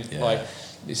country, man. Yeah.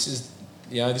 This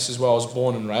is where I was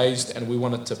born and raised, and we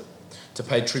wanted to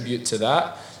pay tribute to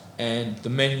that. And the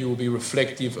menu will be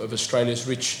reflective of Australia's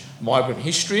rich migrant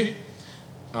history.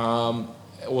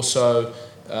 Also,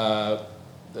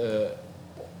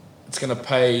 it's going to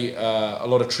pay a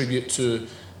lot of tribute to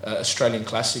Australian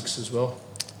classics as well.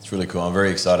 It's really cool. I'm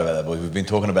very excited about that, boys. We've been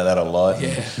talking about that a lot.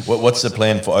 Yeah. What's the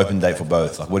plan for open date for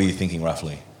both? Like, what are you thinking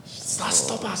roughly?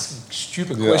 Stop asking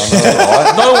stupid questions.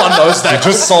 No one knows that.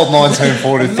 You just sold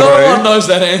 1943. No one knows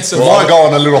that answer. We might go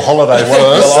on a little holiday first.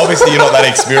 Well, obviously you're not that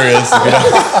experienced.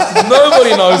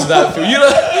 Nobody knows that.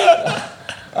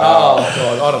 Oh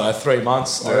God, I don't know. 3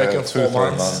 months. I reckon 4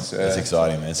 months. Yeah. That's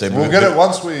exciting, man. So we'll get it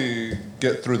once we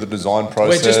get through the design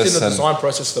process. We're just in the design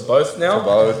process for both now.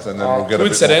 And then we'll get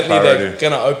coincidentally, a bit more clarity. they're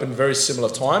going to open very similar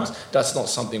times. That's not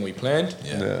something we planned.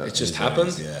 Yeah. It just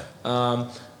happened. Yeah.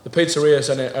 The pizzeria is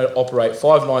going to operate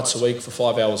 5 nights a week for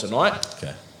 5 hours a night.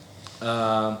 Okay.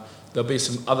 There'll be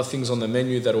some other things on the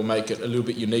menu that will make it a little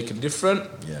bit unique and different.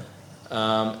 Yeah.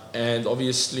 And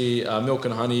obviously, Milk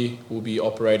and Honey will be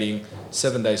operating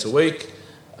 7 days a week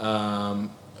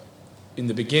in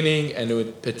the beginning, and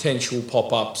with potential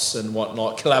pop-ups and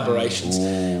whatnot, collaborations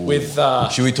with.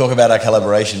 Should we talk about our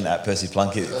collaboration at Percy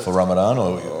Plunkett for Ramadan?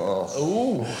 Or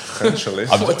Ooh. Potentially.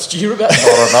 What did you hear about? I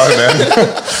don't know, man.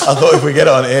 I thought if we get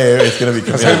it on air, it's going to be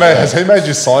coming out. Has he made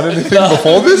you sign anything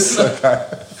before this? Okay.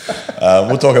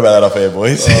 We'll talk about that off air,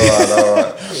 boys. All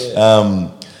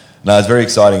right. No, it's very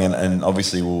exciting, and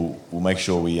obviously we'll make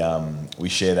sure we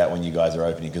share that when you guys are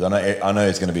opening, because I know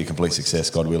it's going to be a complete success,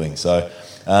 God willing. So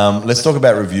let's talk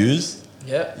about reviews.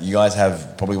 Yeah. You guys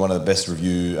have probably one of the best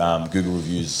Google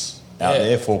reviews out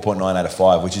there, 4.9 out of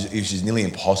 5, which is nearly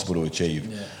impossible to achieve.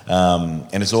 Yeah.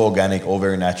 And it's all organic, all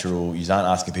very natural. You aren't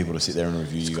asking people to sit there and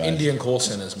review you guys. Indian call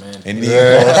centers, man.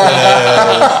 Indian call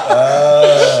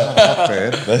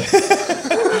centers.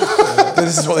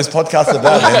 This is what this podcast is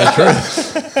about, man. The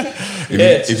truth.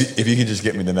 If you could just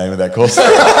get me the name of that course.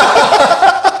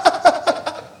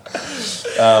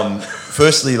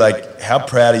 Firstly, like, how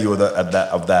proud are you of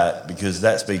that? Because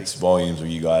that speaks volumes of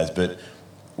you guys. But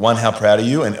one, how proud are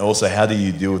you, and also how do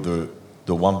you deal with the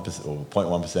 1% or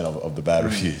 0.1% of the bad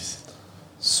reviews?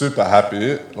 Super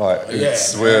happy. Like,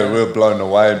 we're blown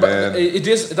away, man. It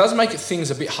does make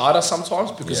things a bit harder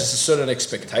sometimes, because it's a certain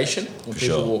expectation when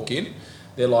people walk in.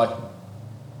 They're like,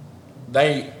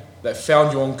 they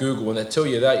found you on Google, and they tell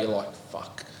you that, you're like,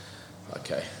 fuck.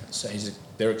 Okay, so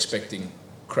they're expecting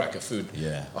cracker food.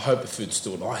 Yeah. I hope the food's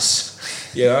still nice.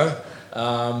 You know?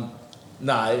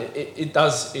 It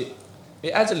does. It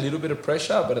adds a little bit of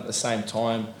pressure, but at the same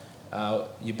time,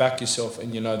 you back yourself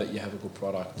and you know that you have a good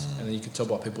product. And then you can tell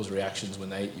by people's reactions when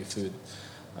they eat your food.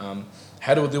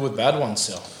 How do we deal with bad ones,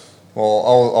 Sal? Well,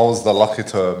 I was the lucky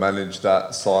to manage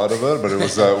that side of it, but it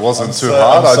wasn't too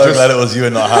hard. I'm so glad it was you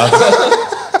and not hard.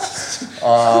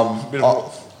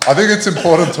 I think it's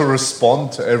important to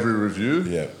respond to every review.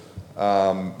 Yeah.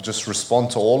 Just respond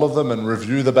to all of them and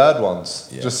review the bad ones.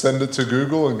 Yeah. Just send it to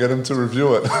Google and get them to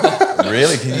review it.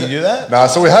 Really? Can you do that? Nah,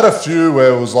 so we had a few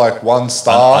where it was like 1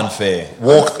 star. Unfair.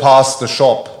 Walked past the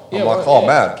shop. I'm like,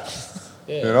 mad.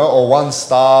 Yeah. You know, or 1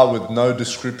 star with no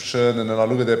description, and then I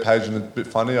look at their page and it's a bit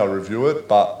funny, I review it,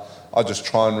 but I just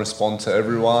try and respond to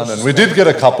everyone. And we did get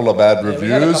a couple of bad reviews. We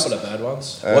had a couple of bad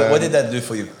ones. What did that do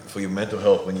for your mental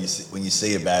health when you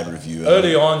see a bad review?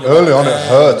 Early on, it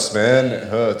hurts, man. It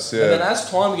hurts, yeah. And then as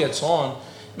time gets on,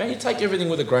 man, you take everything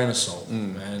with a grain of salt,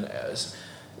 man.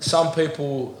 Some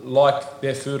people like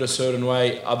their food a certain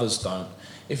way, others don't.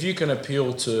 If you can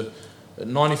appeal to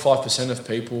 95% of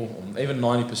people, or even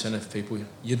 90% of people,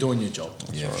 you're doing your job.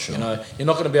 Yeah, for sure. You know, you're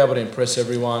not going to be able to impress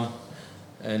everyone,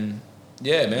 and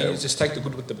you just take the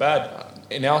good with the bad.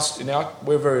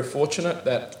 We're very fortunate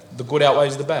that the good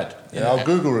outweighs the bad. Yeah, our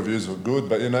Google reviews were good,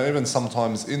 but even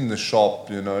sometimes in the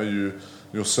shop,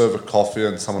 you'll serve a coffee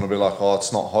and someone will be like, "Oh,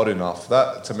 it's not hot enough."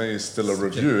 That to me is still a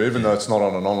review, even though it's not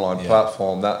on an online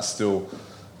platform. That still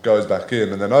goes back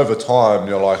in, and then over time,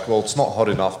 you're like, "Well, it's not hot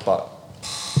enough," but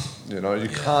you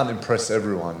can't impress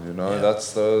everyone.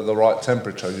 That's the right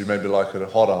temperature. You maybe like it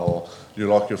hotter, or you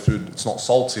like your food, it's not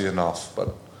salty enough,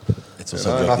 but. It's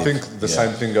also and I think the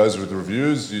same thing goes with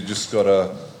reviews. You just got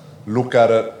to look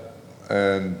at it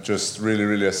and just really,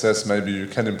 really assess. Maybe you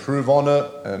can improve on it,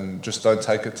 and just don't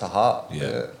take it to heart.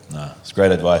 Yeah. No, it's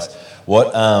great advice.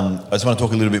 I just want to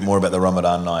talk a little bit more about the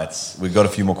Ramadan nights. We've got a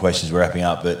few more questions. We're wrapping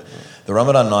up, but the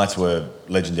Ramadan nights were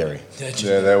legendary.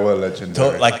 Yeah, they were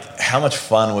legendary. How much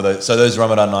fun were those? So those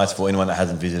Ramadan nights, for anyone that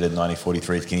hasn't visited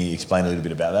 9043, can you explain a little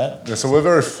bit about that? Yeah, so we're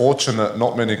very fortunate.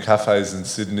 Not many cafes in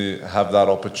Sydney have that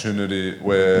opportunity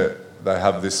where they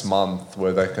have this month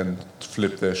where they can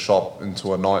flip their shop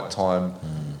into a nighttime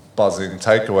buzzing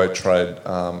takeaway trade.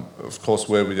 Of course,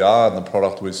 where we are and the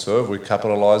product we serve, we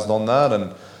capitalised on that,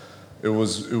 and it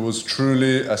was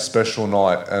truly a special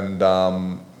night. And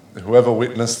whoever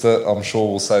witnessed it, I'm sure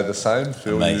will say the same.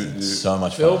 Phil, amazing, so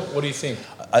much Phil, fun. what do you think?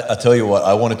 I tell you what,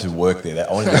 I wanted to work there.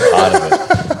 I wanted to be part of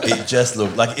it. It just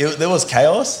looked like there was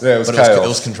chaos. Yeah, it was chaos. It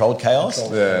was controlled chaos.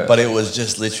 Yeah. But it was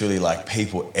just literally like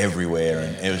people everywhere,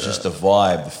 and it was just the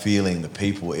vibe, the feeling, the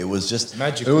people. It was just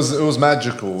magical. It was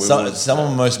magical. Some of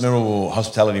the most memorable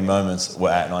hospitality moments were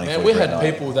at 94. Man, we had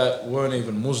people that weren't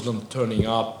even Muslim turning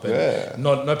up, and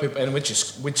no people, and which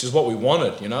is what we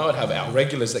wanted. I'd have our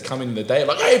regulars that come in the day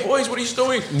like, "Hey boys, what are you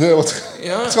doing?" Yeah,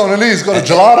 what's going on here? He's got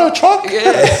a gelato truck.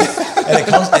 Yeah. And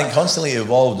it constantly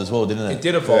evolved as well, didn't it? It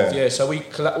did evolve, yeah. So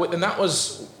and that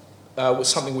was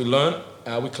something we learned.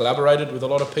 We collaborated with a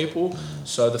lot of people.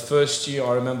 So the first year,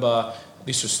 I remember,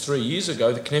 this was 3 years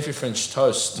ago, the Knefi French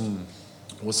Toast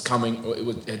was coming.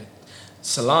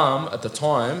 Salam, at the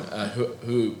time,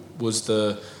 who was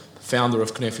the founder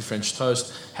of Knefi French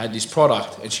Toast, had this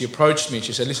product. And she approached me and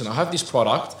she said, "Listen, I have this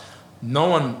product. No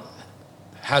one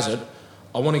has it.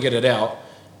 I want to get it out.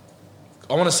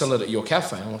 I want to sell it at your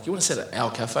cafe. I'm like, you want to sell it at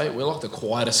our cafe? We're like the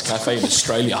quietest cafe in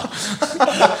Australia.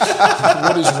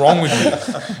 What is wrong with you,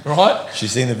 right?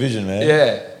 She's seen the vision, man.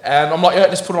 Yeah, and I'm like, yeah,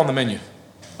 let's put it on the menu.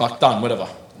 Like, done, whatever.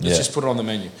 Let's just put it on the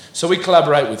menu. So we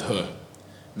collaborate with her.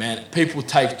 Man, people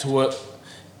take to it.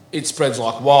 It spreads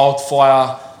like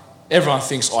wildfire. Everyone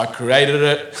thinks I created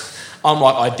it. I'm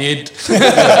like, I did. Taking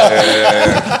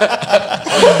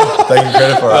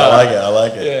credit for it. I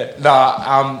like it.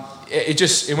 Yeah.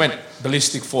 It went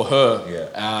ballistic for her,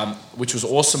 which was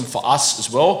awesome for us as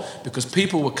well, because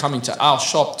people were coming to our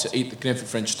shop to eat the Kniffy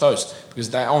French toast because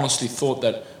they honestly thought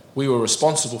that we were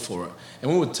responsible for it.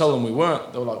 And we would tell them we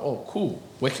weren't. They were like, oh, cool.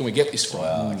 Where can we get this from?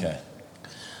 Wow, okay.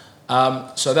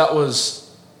 So that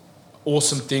was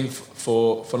awesome thing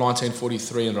for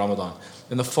 1943 in Ramadan.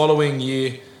 Then the following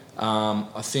year,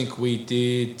 I think we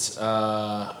did...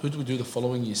 who did we do the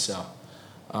following year, Sal?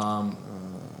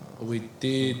 We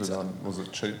did... Was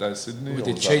it Cheat Day Sydney? We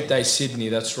did Cheat Day Sydney,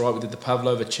 that's right. We did the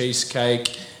pavlova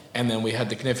cheesecake, and then we had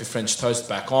the Kniffy French toast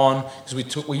back on,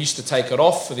 because we used to take it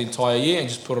off for the entire year and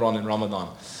just put it on in Ramadan.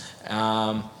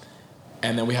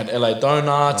 And then we had LA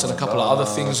Donuts and a couple of other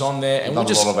things on there. And we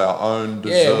just a lot of our own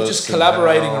desserts. Yeah, we're just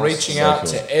collaborating and reaching out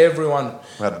to everyone.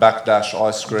 We had Bakdash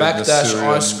ice cream,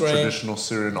 traditional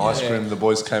Syrian ice cream. The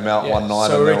boys came out one night.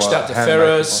 So we reached out to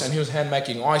Ferris, and he was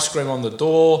hand-making ice cream on the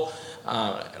door,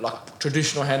 like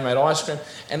traditional handmade ice cream.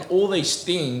 And all these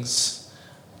things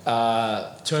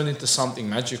turned into something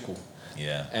magical.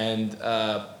 Yeah. And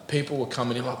people were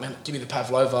coming in like, man, give me the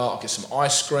pavlova, I'll get some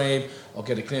ice cream, I'll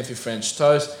get a Kniffy French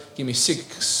toast, give me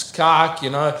 6 kak, you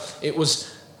know. It was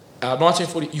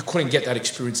 1940, you couldn't get that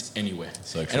experience anywhere.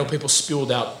 So true. And people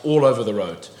spilled out all over the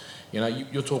road. You know,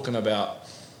 you're talking about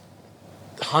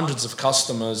hundreds of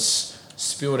customers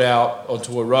spilled out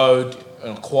onto a road,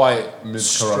 on a quiet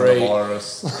street.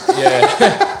 Mid-coronavirus.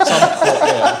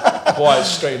 Quiet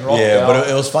street in Rockdale. Yeah, but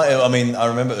it was fun. I mean, I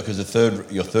remember because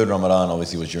your third Ramadan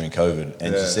obviously was during COVID,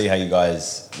 and to see how you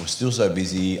guys were still so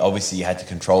busy. Obviously, you had to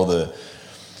control the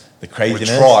craziness.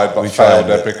 We tried, but failed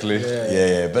epically.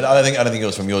 Yeah. But I don't think it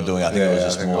was from your doing. I think it was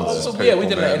just more. We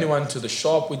didn't let anyone to the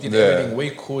shop. We did everything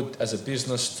we could as a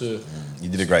business to. You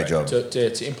did a great job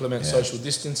to implement social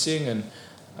distancing, and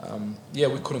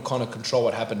we couldn't kind of control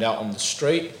what happened out on the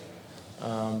street,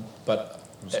 but.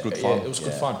 It was good fun. It was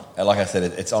good fun. And like I said,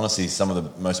 it's honestly some of the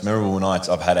most memorable nights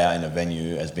I've had out in a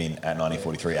venue has been at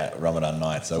 1943 at Ramadan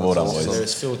night. So well done,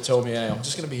 boys. Phil told me, hey, I'm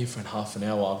just going to be here for half an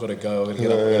hour. I've got to go. I've got to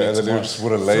get up. And then he just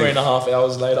wouldn't leave. 3.5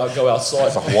 hours later, I go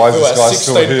outside. Like, why is this guy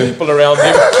still here? 16 people around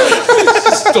him,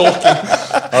 just talking.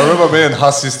 I remember me and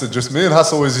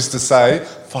Huss always used to say,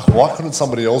 fuck, why couldn't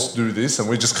somebody else do this and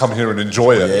we just come here and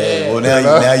enjoy it? Yeah, well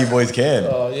now you boys can.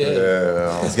 Oh,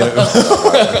 yeah.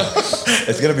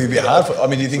 It's going to be a bit hard.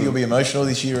 Do you think you'll be emotional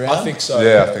this year around? I think so.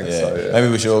 Yeah, I think so, yeah. Maybe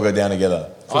we should all go down together.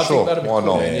 For sure, why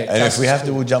not? And if we have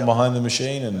to, we'll jump behind the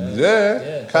machine. And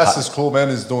Cass is cool, man.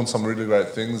 He's doing some really great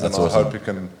things, and I hope he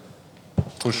can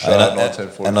push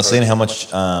 1943. And I've seen how much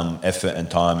effort and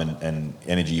time and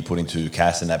energy you put into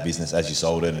Cass and that business as you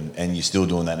sold it, and you're still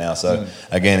doing that now. So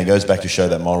again, it goes back to show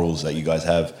that morals that you guys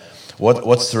have. What's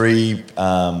not 3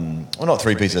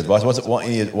 pieces of advice.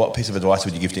 What piece of advice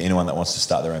would you give to anyone that wants to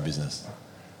start their own business?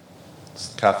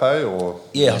 Cafe or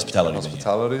hospitality.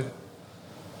 Hospitality.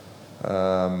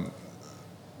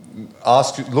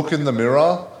 Look in the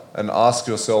mirror and ask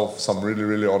yourself some really,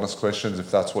 really honest questions if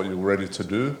that's what you're ready to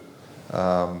do.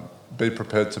 Be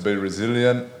prepared to be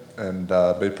resilient and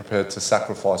be prepared to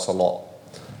sacrifice a lot.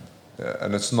 Yeah,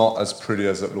 and it's not as pretty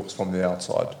as it looks from the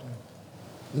outside.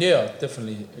 Yeah, I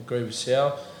definitely agree with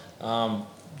Sal.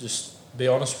 Just be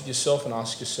honest with yourself and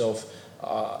ask yourself,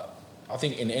 I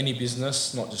think in any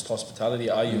business, not just hospitality,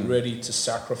 are you ready to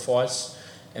sacrifice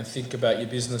and think about your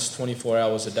business 24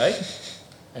 hours a day?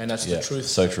 And that's the truth.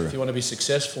 So true. If you want to be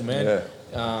successful, man,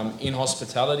 in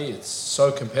hospitality, it's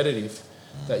so competitive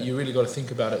that you really got to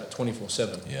think about it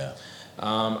 24/7. Yeah.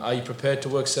 Are you prepared to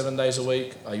work 7 days a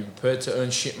week? Are you prepared to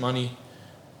earn shit money?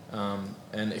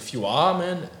 And if you are,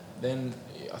 man, then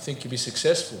I think you'll be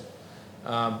successful.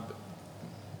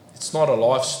 It's not a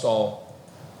lifestyle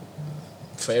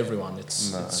for everyone.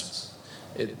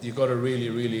 You got to really,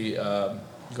 really,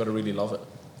 love it.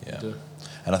 Yeah.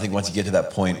 And I think once you get to that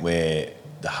point where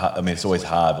it's always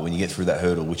hard, but when you get through that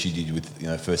hurdle, which you did with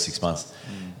first 6 months,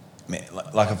 man,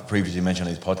 like I've previously mentioned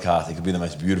on these podcasts, it could be the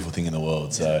most beautiful thing in the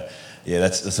world. So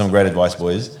that's some great advice,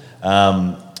 boys.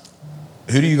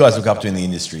 Who do you guys look up to in the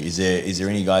industry? Is there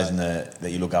any guys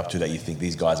that you look up to that you think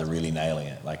these guys are really nailing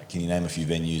it? Like, can you name a few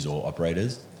venues or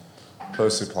operators?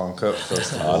 Percy Plunkett,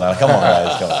 first of all. Come on,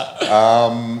 guys, come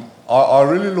on. I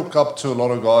really look up to a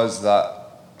lot of guys that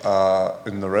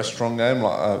in the restaurant game,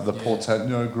 like the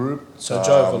Portenio group. So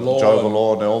Joe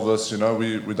Valor and Elvis, you know,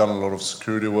 we done a lot of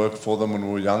security work for them when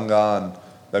we were younger, and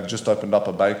they've just opened up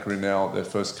a bakery now, their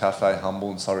first cafe,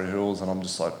 Humble in Surrey Hills, and I'm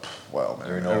just like, wow,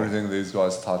 man, everything these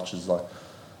guys touch is like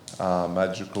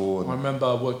magical. And I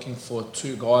remember working for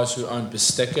two guys who own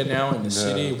Bistecca now in the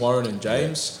city, Warren and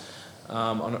James.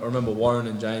 I remember Warren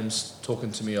and James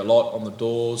talking to me a lot on the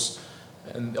doors,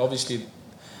 and obviously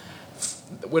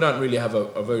we don't really have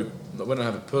we don't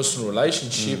have a personal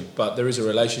relationship, but there is a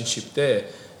relationship there.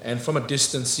 And from a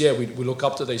distance, we look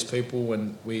up to these people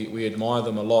and we admire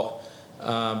them a lot,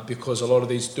 because a lot of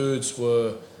these dudes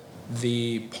were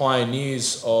the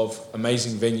pioneers of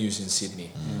amazing venues in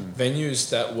Sydney. Venues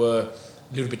that were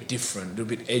a little bit different, a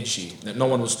little bit edgy, that no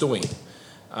one was doing.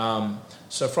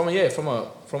 So from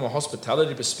a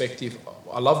hospitality perspective,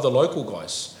 I love the local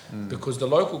guys, because the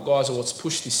local guys are what's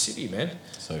pushed this city, man.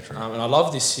 So true. And I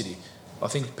love this city. I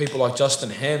think people like Justin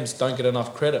Hams don't get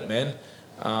enough credit, man,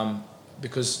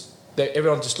 because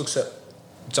everyone just looks at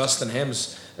Justin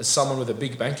Hams as someone with a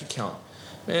big bank account.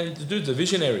 Man, the dude's a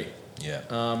visionary. Yeah.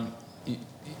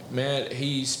 Man,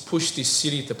 he's pushed this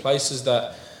city to places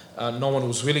that no one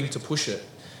was willing to push it.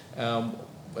 You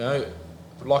know,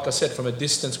 like I said, from a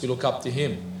distance, we look up to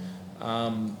him.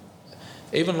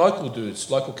 Even local dudes,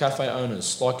 local cafe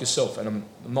owners like yourself, and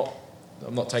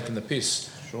I'm not taking the piss.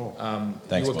 Sure.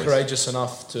 Thanks, you were boys. courageous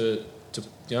enough to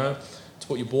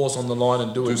put your balls on the line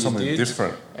and do what you something did.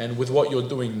 different. And with what you're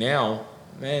doing now,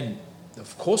 man,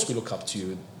 of course we look up to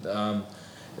you.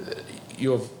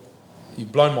 You've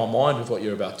blown my mind with what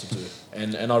you're about to do,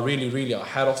 and I really I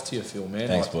hat off to you, Phil, man.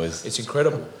 Thanks, boys. It's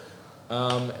incredible.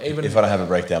 Even If I don't have a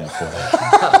breakdown before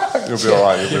that, You'll be all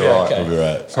right. You'll be all right. okay. we'll be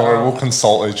right. Sorry, we'll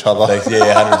consult each other. Thanks.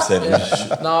 Yeah,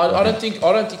 100%. No, I don't think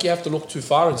you have to look too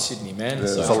far in Sydney, man.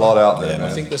 There's a lot out there, Yeah, man.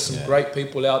 I think there's some great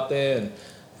people out there and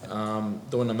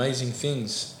doing amazing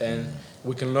things, and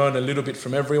we can learn a little bit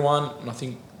from everyone. And I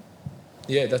think,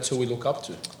 that's who we look up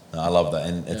to. No, I love that,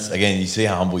 and it's again, you see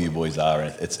how humble you boys are,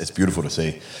 and it's beautiful to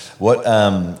see. What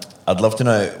I'd love to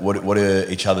know what are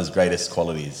each other's greatest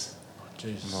qualities.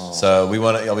 Jeez. So we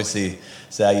want to obviously,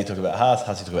 Sal, you talk about Huss,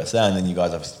 you talk about Sal, and then you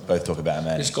guys obviously both talk about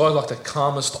Amani. This guy's like the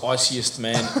calmest, iciest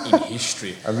man in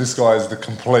history. And this guy is the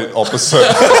complete opposite.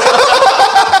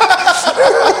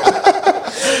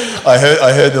 I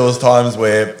heard there was times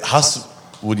where Huss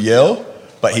would yell,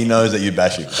 but he knows that you'd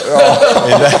bash him. So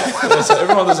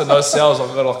everyone doesn't know Sal's,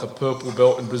 I've got like a purple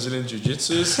belt in Brazilian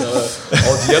Jiu-Jitsu, so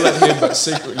I'd yell at him but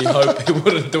secretly hope he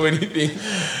wouldn't do anything.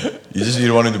 You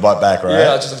don't want him to bite back, right?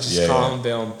 Yeah, just calm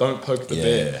down, don't poke the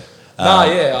bear.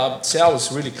 Sal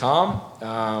was really calm,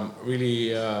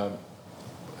 really a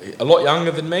lot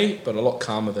younger than me, but a lot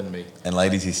calmer than me. And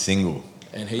ladies, he's single.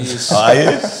 And he is... Are you?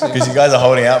 Because you guys are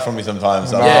holding out for me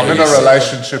sometimes. So No, I'm in a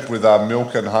relationship with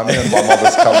milk and honey, and my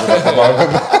mother's covered at the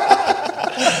moment.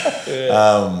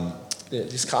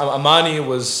 Amani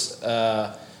was...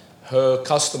 her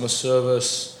customer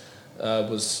service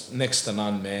was next to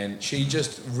none, man. She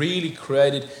just really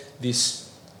created this,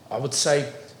 I would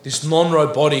say, this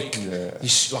non-robotic,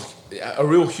 this like a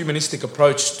real humanistic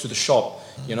approach to the shop.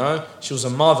 You know, she was a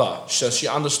mother, so she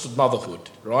understood motherhood,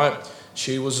 right?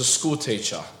 She was a school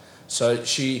teacher, so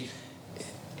she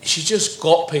just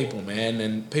got people, man,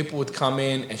 and people would come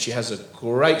in, and she has a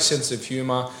great sense of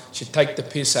humour. She'd take the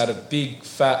piss out of big,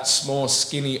 fat, small,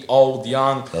 skinny, old,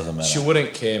 young. Doesn't matter. She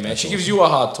wouldn't care, man. She gives you a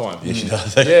hard time. Yeah, she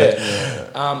does.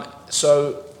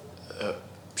 So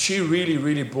she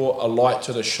really brought a light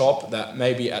to the shop that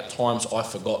maybe at times I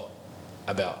forgot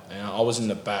about. You know, I was in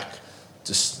the back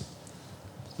just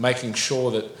making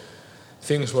sure that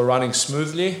things were running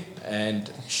smoothly,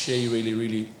 and she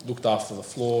really looked after the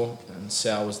floor, and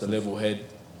Sal was the level head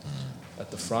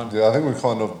at the front. Yeah, I think we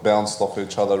kind of bounced off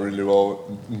each other really well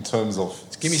in terms of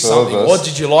Give me service. something. What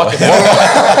did you like about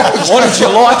What did you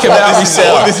like about me,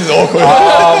 Sal? This is awkward.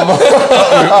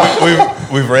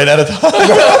 We've ran out of time.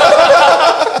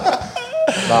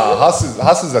 Nah,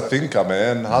 Huss is a thinker,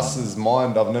 man. Huss's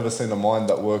mind, I've never seen a mind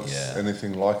that works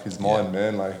anything like his mind,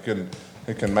 man. Like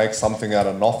he can make something out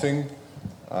of nothing.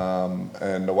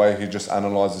 And the way he just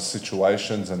analyzes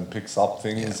situations and picks up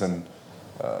things, and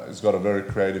he's got a very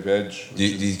creative edge. Do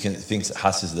you think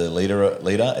Huss is the leader?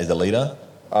 Is a leader?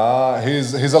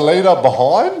 He's a leader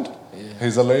behind.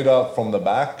 He's a leader from the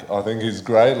back. I think he's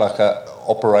great, like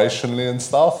operationally and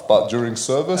stuff. But during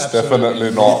service,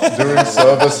 definitely not. During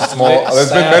service, it's more.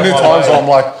 There's been many times where I'm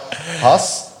like,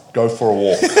 Huss, go for a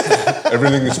walk.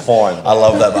 Everything is fine. I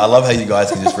love that. I love how you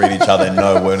guys can just read each other and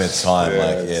know when it's time.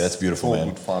 That's beautiful, all man.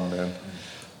 good fun, man.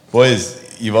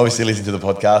 Boys, you've obviously listened to the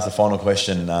podcast. The final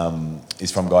question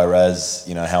is from Guy Raz,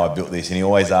 how I built this. And he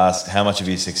always asks, how much of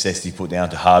your success do you put down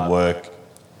to hard work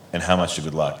and how much to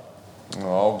good luck?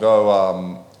 I'll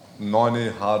go 90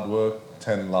 hard work,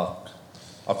 10 luck.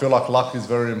 I feel like luck is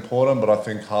very important, but I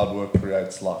think hard work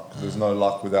creates luck. There's no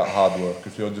luck without hard work.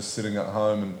 If you're just sitting at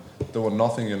home and doing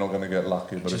nothing, you're not going to get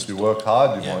lucky. But if you work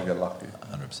hard, you might get lucky.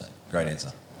 100%. Great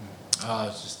answer.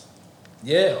 I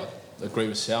agree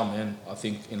with Sal, man. I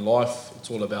think in life,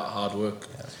 it's all about hard work.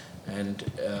 Yeah. And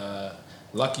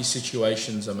lucky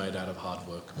situations are made out of hard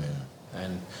work,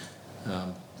 man.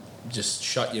 And just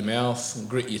shut your mouth,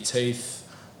 grit your teeth,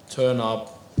 turn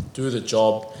up, do the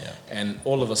job, and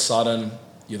all of a sudden,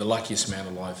 you're the luckiest man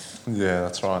alive. Yeah,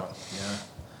 that's right. Yeah.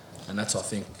 And that's, I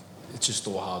think, it's just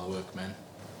all hard work, man.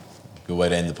 Good way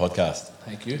to end the podcast.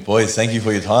 Thank you. Boys, thank you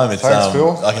for your time. It's, Thanks,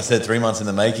 Phil. Like I said, 3 months in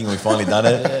the making. We've finally done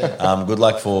it. Good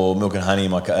luck for Milk and Honey,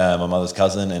 my mother's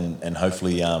cousin, and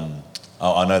hopefully,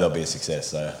 I know there'll be a success.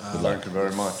 So good luck. Thank you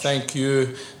very much. Thank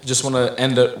you. I just want to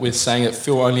end it with saying that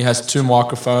Phil only has 2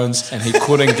 microphones and he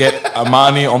couldn't get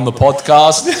Amani on the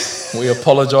podcast. We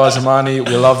apologise, Amani.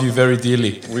 We love you very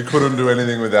dearly. We couldn't do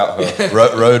anything without her.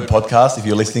 Road Podcast, if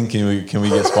you're listening, can we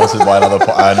get sponsored by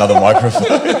another microphone?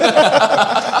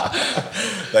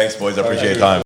 Thanks, boys. I appreciate your time.